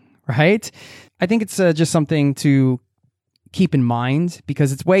thing, right? I think it's just something to keep in mind,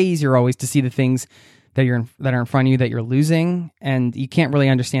 because it's way easier always to see the things that are in front of you that you're losing, and you can't really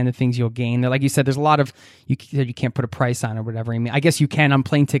understand the things you'll gain. Like you said, there's a lot of, you said you can't put a price on or whatever. I mean, I guess you can on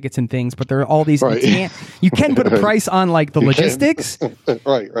plane tickets and things, but there are all these, right. You can put a price on like the logistics,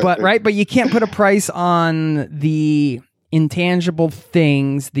 but you can't put a price on the intangible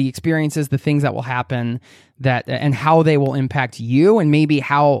things, the experiences, the things that will happen, that and how they will impact you, and maybe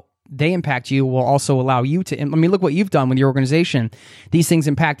how they impact you will also allow you to, I mean, look what you've done with your organization. These things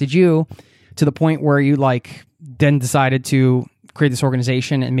impacted you to the point where you like then decided to create this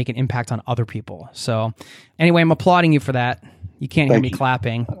organization and make an impact on other people. So anyway, I'm applauding you for that. You can't hear me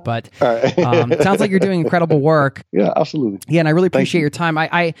clapping, but it sounds like you're doing incredible work. Yeah, absolutely. Yeah, and I really appreciate your time.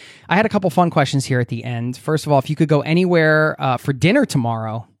 I had a couple fun questions here at the end. First of all, if you could go anywhere for dinner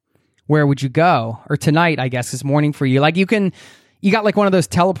tomorrow, where would you go? Or tonight, I guess, is morning for you. Like you got like one of those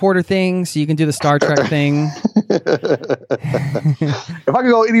teleporter things, so you can do the Star Trek thing. If I could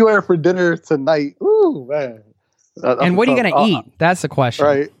go anywhere for dinner tonight, ooh, man. And what are you going to eat? That's the question.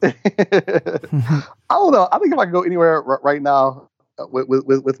 Right. I don't know. I think if I could go anywhere right now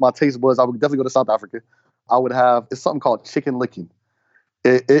with my taste buds, I would definitely go to South Africa. I would have, it's something called chicken licking.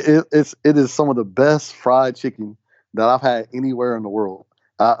 It is some of the best fried chicken that I've had anywhere in the world.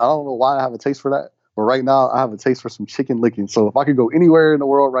 I don't know why I have a taste for that, but right now I have a taste for some chicken licking. So if I could go anywhere in the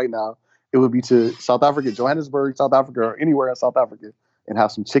world right now, it would be to South Africa, Johannesburg, South Africa, or anywhere in South Africa, and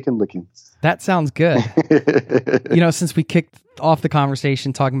have some chicken licking. That sounds good. Since we kicked off the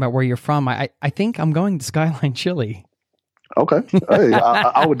conversation talking about where you're from, I think I'm going to Skyline Chili. Okay. Hey,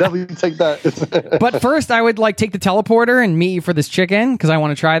 I would definitely take that. But first, I would take the teleporter and meet you for this chicken because I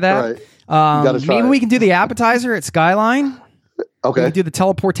want to try that. Right. Maybe we can do the appetizer at Skyline. Okay. We can do the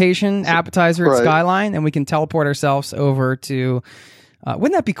teleportation appetizer at Skyline, and we can teleport ourselves over to...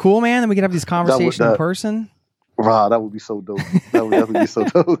 wouldn't that be cool, man? Then we could have these conversations in person. Wow, that would be so dope. That would definitely be so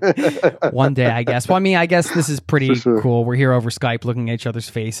dope. One day, I guess. Well, I mean, I guess this is pretty cool. We're here over Skype looking at each other's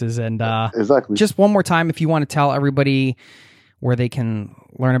faces. And exactly. Just one more time, if you want to tell everybody where they can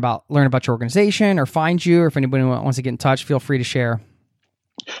learn about your organization or find you, or if anybody wants to get in touch, feel free to share.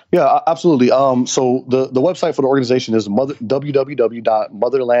 Yeah, absolutely. So the website for the organization is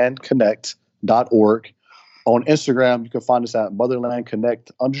www.motherlandconnect.org. On Instagram, you can find us at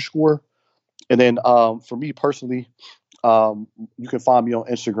motherlandconnect_. And then for me personally, you can find me on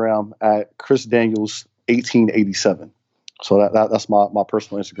Instagram at Chris Daniels 1887. So that's my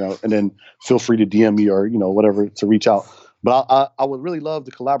personal Instagram. And then feel free to DM me or whatever to reach out. But I would really love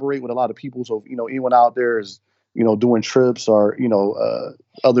to collaborate with a lot of people. So anyone out there is doing trips or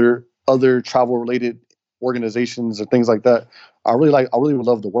other travel related organizations or things like that. I really would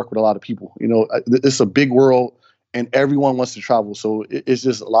love to work with a lot of people. It's a big world. And everyone wants to travel. So it's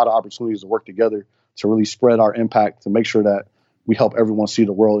just a lot of opportunities to work together to really spread our impact, to make sure that we help everyone see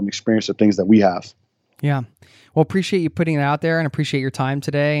the world and experience the things that we have. Yeah. Well, appreciate you putting it out there and appreciate your time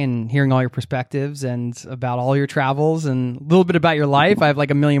today and hearing all your perspectives and about all your travels and a little bit about your life. I have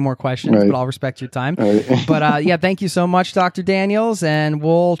like a million more questions, but I'll respect your time. But yeah, thank you so much, Dr. Daniels, and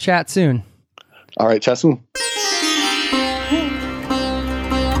we'll chat soon. All right. Chat soon.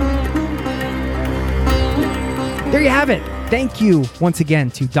 There you have it. Thank you once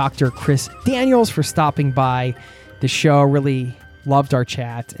again to Dr. Chris Daniels for stopping by the show. Really loved our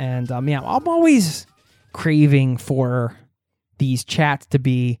chat. And yeah, I'm always craving for these chats to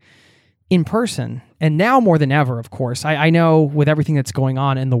be in person. And now more than ever, of course. I know with everything that's going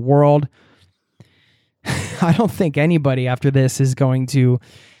on in the world, I don't think anybody after this is going to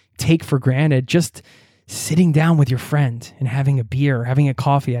take for granted just sitting down with your friend and having a beer, having a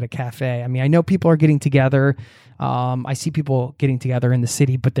coffee at a cafe. I mean, I know people are getting together. I see people getting together in the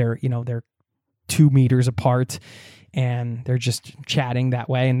city, but they're 2 meters apart and they're just chatting that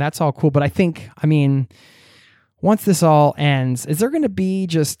way. And that's all cool. But I mean, once this all ends, is there going to be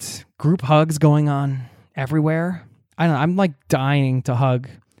just group hugs going on everywhere? I don't know. I'm like dying to hug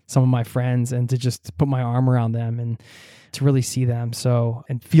some of my friends and to just put my arm around them and to really see them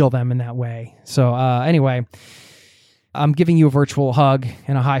and feel them in that way. So anyway, I'm giving you a virtual hug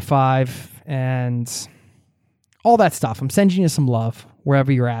and a high five and all that stuff. I'm sending you some love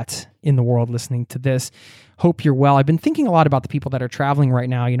wherever you're at in the world listening to this. Hope you're well. I've been thinking a lot about the people that are traveling right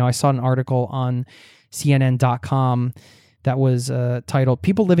now. I saw an article on CNN.com that was titled,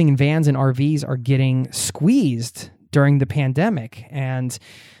 "People Living in Vans and RVs Are Getting Squeezed During the Pandemic." And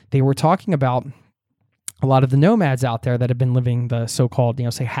they were talking about a lot of the nomads out there that have been living the so-called,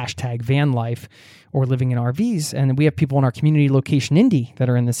 say hashtag van life or living in RVs. And we have people in our community, Location Indie, that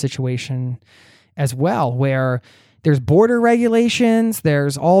are in this situation as well, where there's border regulations,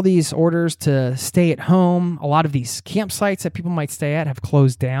 there's all these orders to stay at home. A lot of these campsites that people might stay at have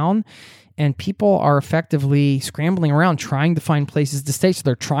closed down, and people are effectively scrambling around trying to find places to stay. So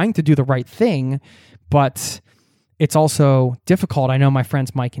they're trying to do the right thing, but it's also difficult. I know my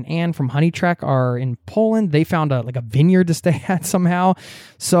friends Mike and Ann from Honey Trek are in Poland. They found a vineyard to stay at somehow.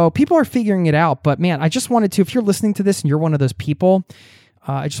 So people are figuring it out. But man, I just wanted to, if you're listening to this and you're one of those people,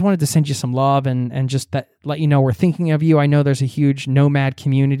 I just wanted to send you some love and just let you know we're thinking of you. I know there's a huge nomad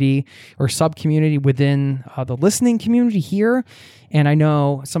community or sub-community within the listening community here. And I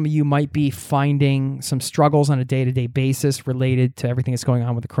know some of you might be finding some struggles on a day-to-day basis related to everything that's going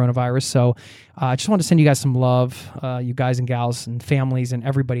on with the coronavirus. So I just wanted to send you guys some love, you guys and gals and families and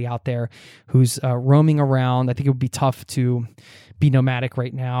everybody out there who's roaming around. I think it would be tough to be nomadic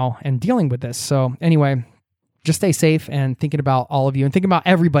right now and dealing with this. So anyway, just stay safe and thinking about all of you and thinking about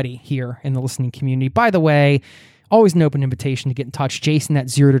everybody here in the listening community. By the way, always an open invitation to get in touch.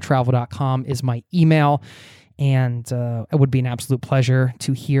 Jason@zerototravel.com is my email. And it would be an absolute pleasure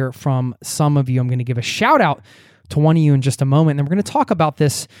to hear from some of you. I'm going to give a shout out to one of you in just a moment. And we're going to talk about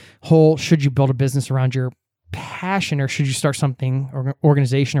this whole, should you build a business around your passion or should you start something or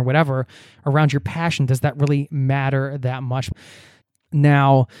organization or whatever around your passion? Does that really matter that much?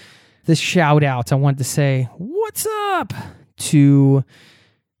 Now, this shout out, I wanted to say, what's up to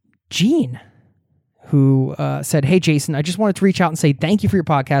Gene, who said, hey, Jason, I just wanted to reach out and say thank you for your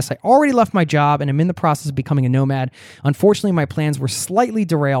podcast. I already left my job and I'm in the process of becoming a nomad. Unfortunately, my plans were slightly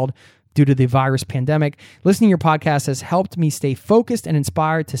derailed due to the virus pandemic. Listening to your podcast has helped me stay focused and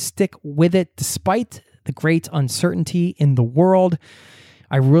inspired to stick with it despite the great uncertainty in the world.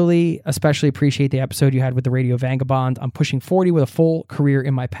 I really especially appreciate the episode you had with the Radio Vagabond. I'm pushing 40 with a full career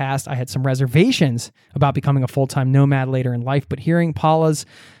in my past. I had some reservations about becoming a full-time nomad later in life, but hearing Paula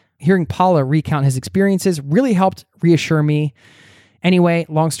recount his experiences really helped reassure me. Anyway,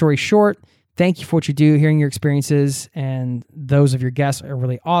 long story short, thank you for what you do. Hearing your experiences and those of your guests are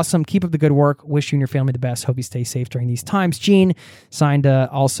really awesome. Keep up the good work. Wish you and your family the best. Hope you stay safe during these times. Gene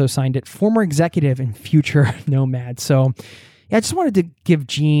also signed it, former executive and future nomad. So yeah, I just wanted to give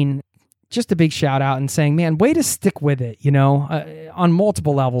Gene just a big shout out and saying, man, way to stick with it, on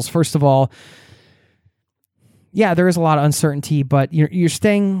multiple levels. First of all, yeah, there is a lot of uncertainty, but you're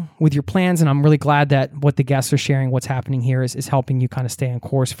staying with your plans, and I'm really glad that what the guests are sharing, what's happening here is helping you kind of stay on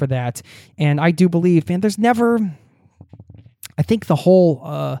course for that. And I do believe, man, I think the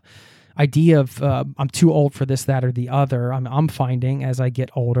whole idea of I'm too old for this, that, or the other, I'm finding as I get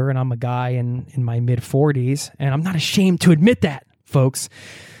older, and I'm a guy in my mid-40s, and I'm not ashamed to admit that, folks.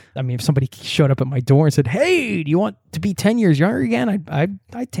 I mean, if somebody showed up at my door and said, hey, do you want to be 10 years younger again?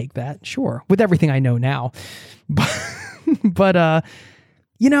 I'd take that, sure, with everything I know now. But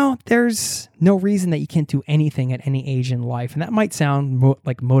there's no reason that you can't do anything at any age in life. And that might sound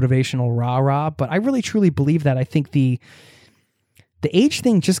like motivational rah-rah, but I really, truly believe that. I think the age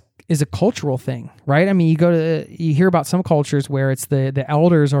thing just is a cultural thing, right? I mean, you hear about some cultures where it's the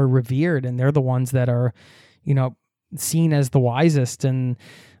elders are revered and they're the ones that are, seen as the wisest. And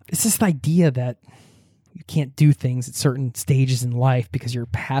it's this idea that you can't do things at certain stages in life because you're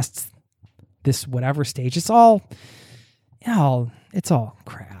past this whatever stage. It's all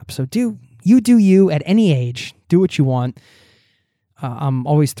crap. So do you at any age, do what you want. I'm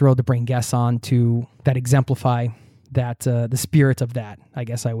always thrilled to bring guests on that exemplify that, the spirit of that, I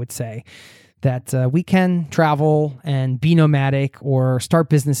guess I would say, that we can travel and be nomadic or start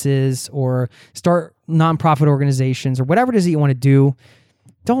businesses or start nonprofit organizations or whatever it is that you want to do.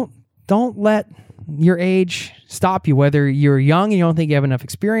 Don't let your age stop you, whether you're young and you don't think you have enough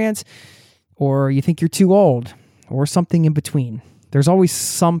experience or you think you're too old or something in between. There's always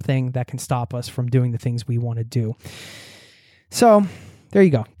something that can stop us from doing the things we want to do. So there you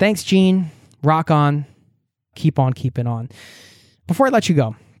go. Thanks, Gene. Rock on. Keep on keeping on. Before I let you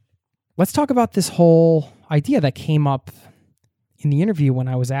go, let's talk about this whole idea that came up in the interview when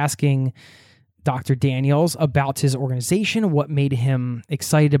I was asking Dr. Daniels about his organization, what made him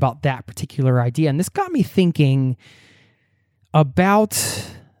excited about that particular idea. And this got me thinking about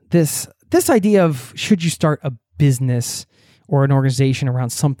this idea of, should you start a business or an organization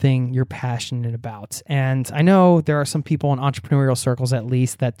around something you're passionate about? And I know there are some people in entrepreneurial circles, at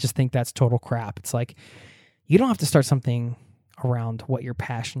least, that just think that's total crap. It's like, you don't have to start something around what you're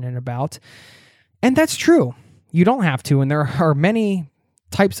passionate about. And that's true. You don't have to. And there are many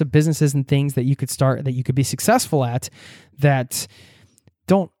types of businesses and things that you could start, that you could be successful at, that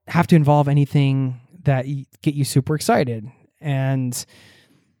don't have to involve anything that get you super excited. And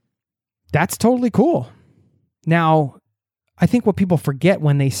that's totally cool. Now, I think what people forget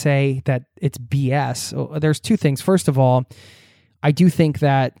when they say that it's BS, there's two things. First of all, I do think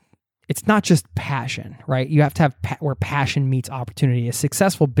that it's not just passion, right? You have to have where passion meets opportunity. A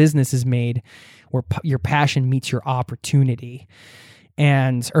successful business is made where your passion meets your opportunity,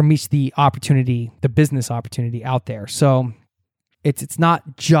 or meets the opportunity, the business opportunity out there. So it's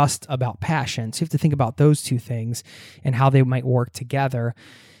not just about passion. So you have to think about those two things and how they might work together.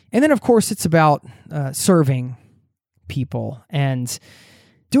 And then, of course, it's about serving people, and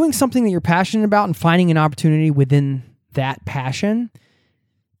doing something that you're passionate about and finding an opportunity within that passion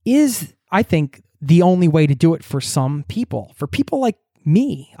is, I think, the only way to do it for some people. For people like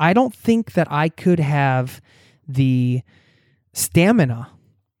me, I don't think that I could have the stamina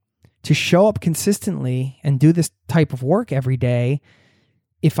to show up consistently and do this type of work every day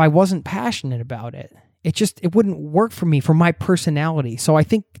if I wasn't passionate about it. It wouldn't work for me, for my personality. So I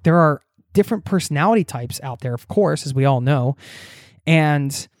think there are different personality types out there, of course, as we all know.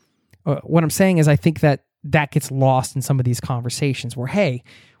 And what I'm saying is I think that gets lost in some of these conversations where, hey,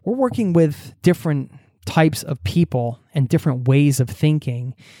 we're working with different types of people and different ways of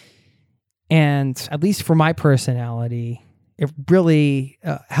thinking. And at least for my personality, it really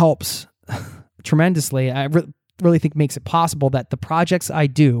helps tremendously. I really think makes it possible that the projects I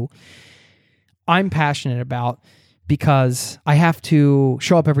do, I'm passionate about because I have to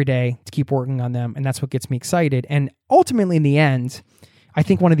show up every day to keep working on them. And that's what gets me excited. And ultimately, in the end, I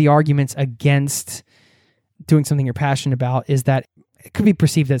think one of the arguments against doing something you're passionate about is that it could be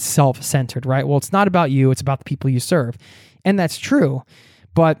perceived as self-centered, right? Well, it's not about you, it's about the people you serve. And that's true.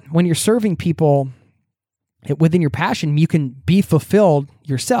 But when you're serving people within your passion, you can be fulfilled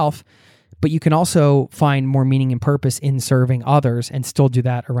yourself, but you can also find more meaning and purpose in serving others and still do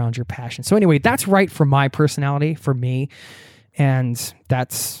that around your passion. So anyway, that's right for my personality, for me. And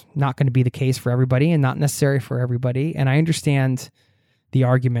that's not going to be the case for everybody and not necessary for everybody. And I understand the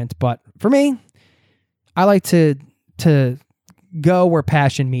argument, but for me, I like to go where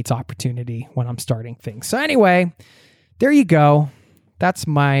passion meets opportunity when I'm starting things. So anyway, there you go. Those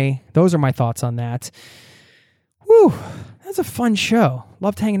are my thoughts on that. Whew, that's a fun show.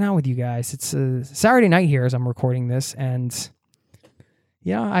 Loved hanging out with you guys. It's a Saturday night here as I'm recording this, and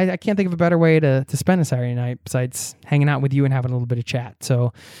I can't think of a better way to spend a Saturday night besides hanging out with you and having a little bit of chat. So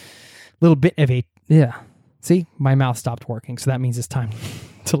a little bit of see, my mouth stopped working, so that means it's time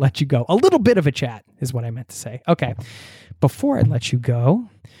to let you go. A little bit of a chat is what I meant to say. Okay, before I let you go,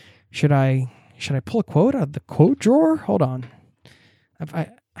 should I pull a quote out of the quote drawer? Hold on.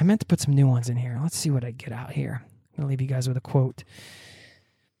 I meant to put some new ones in here. Let's see what I get out here. I'm going to leave you guys with a quote.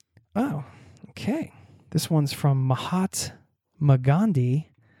 Oh, okay. This one's from Mahatma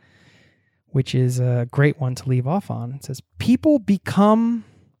Gandhi, which is a great one to leave off on. It says, "People become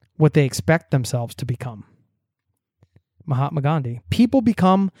what they expect themselves to become." Mahatma Gandhi. People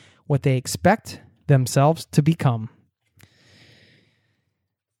become what they expect themselves to become.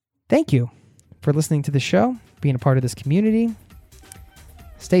 Thank you for listening to the show, being a part of this community.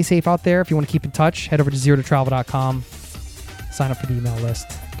 Stay safe out there. If you want to keep in touch, head over to zerototravel.com. Sign up for the email list.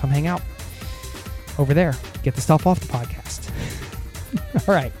 Come hang out over there. Get the stuff off the podcast.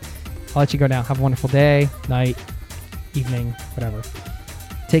 All right. I'll let you go now. Have a wonderful day, night, evening, whatever.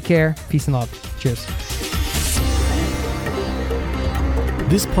 Take care. Peace and love. Cheers.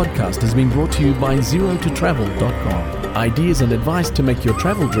 This podcast has been brought to you by zerototravel.com. Ideas and advice to make your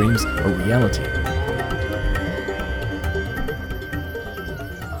travel dreams a reality.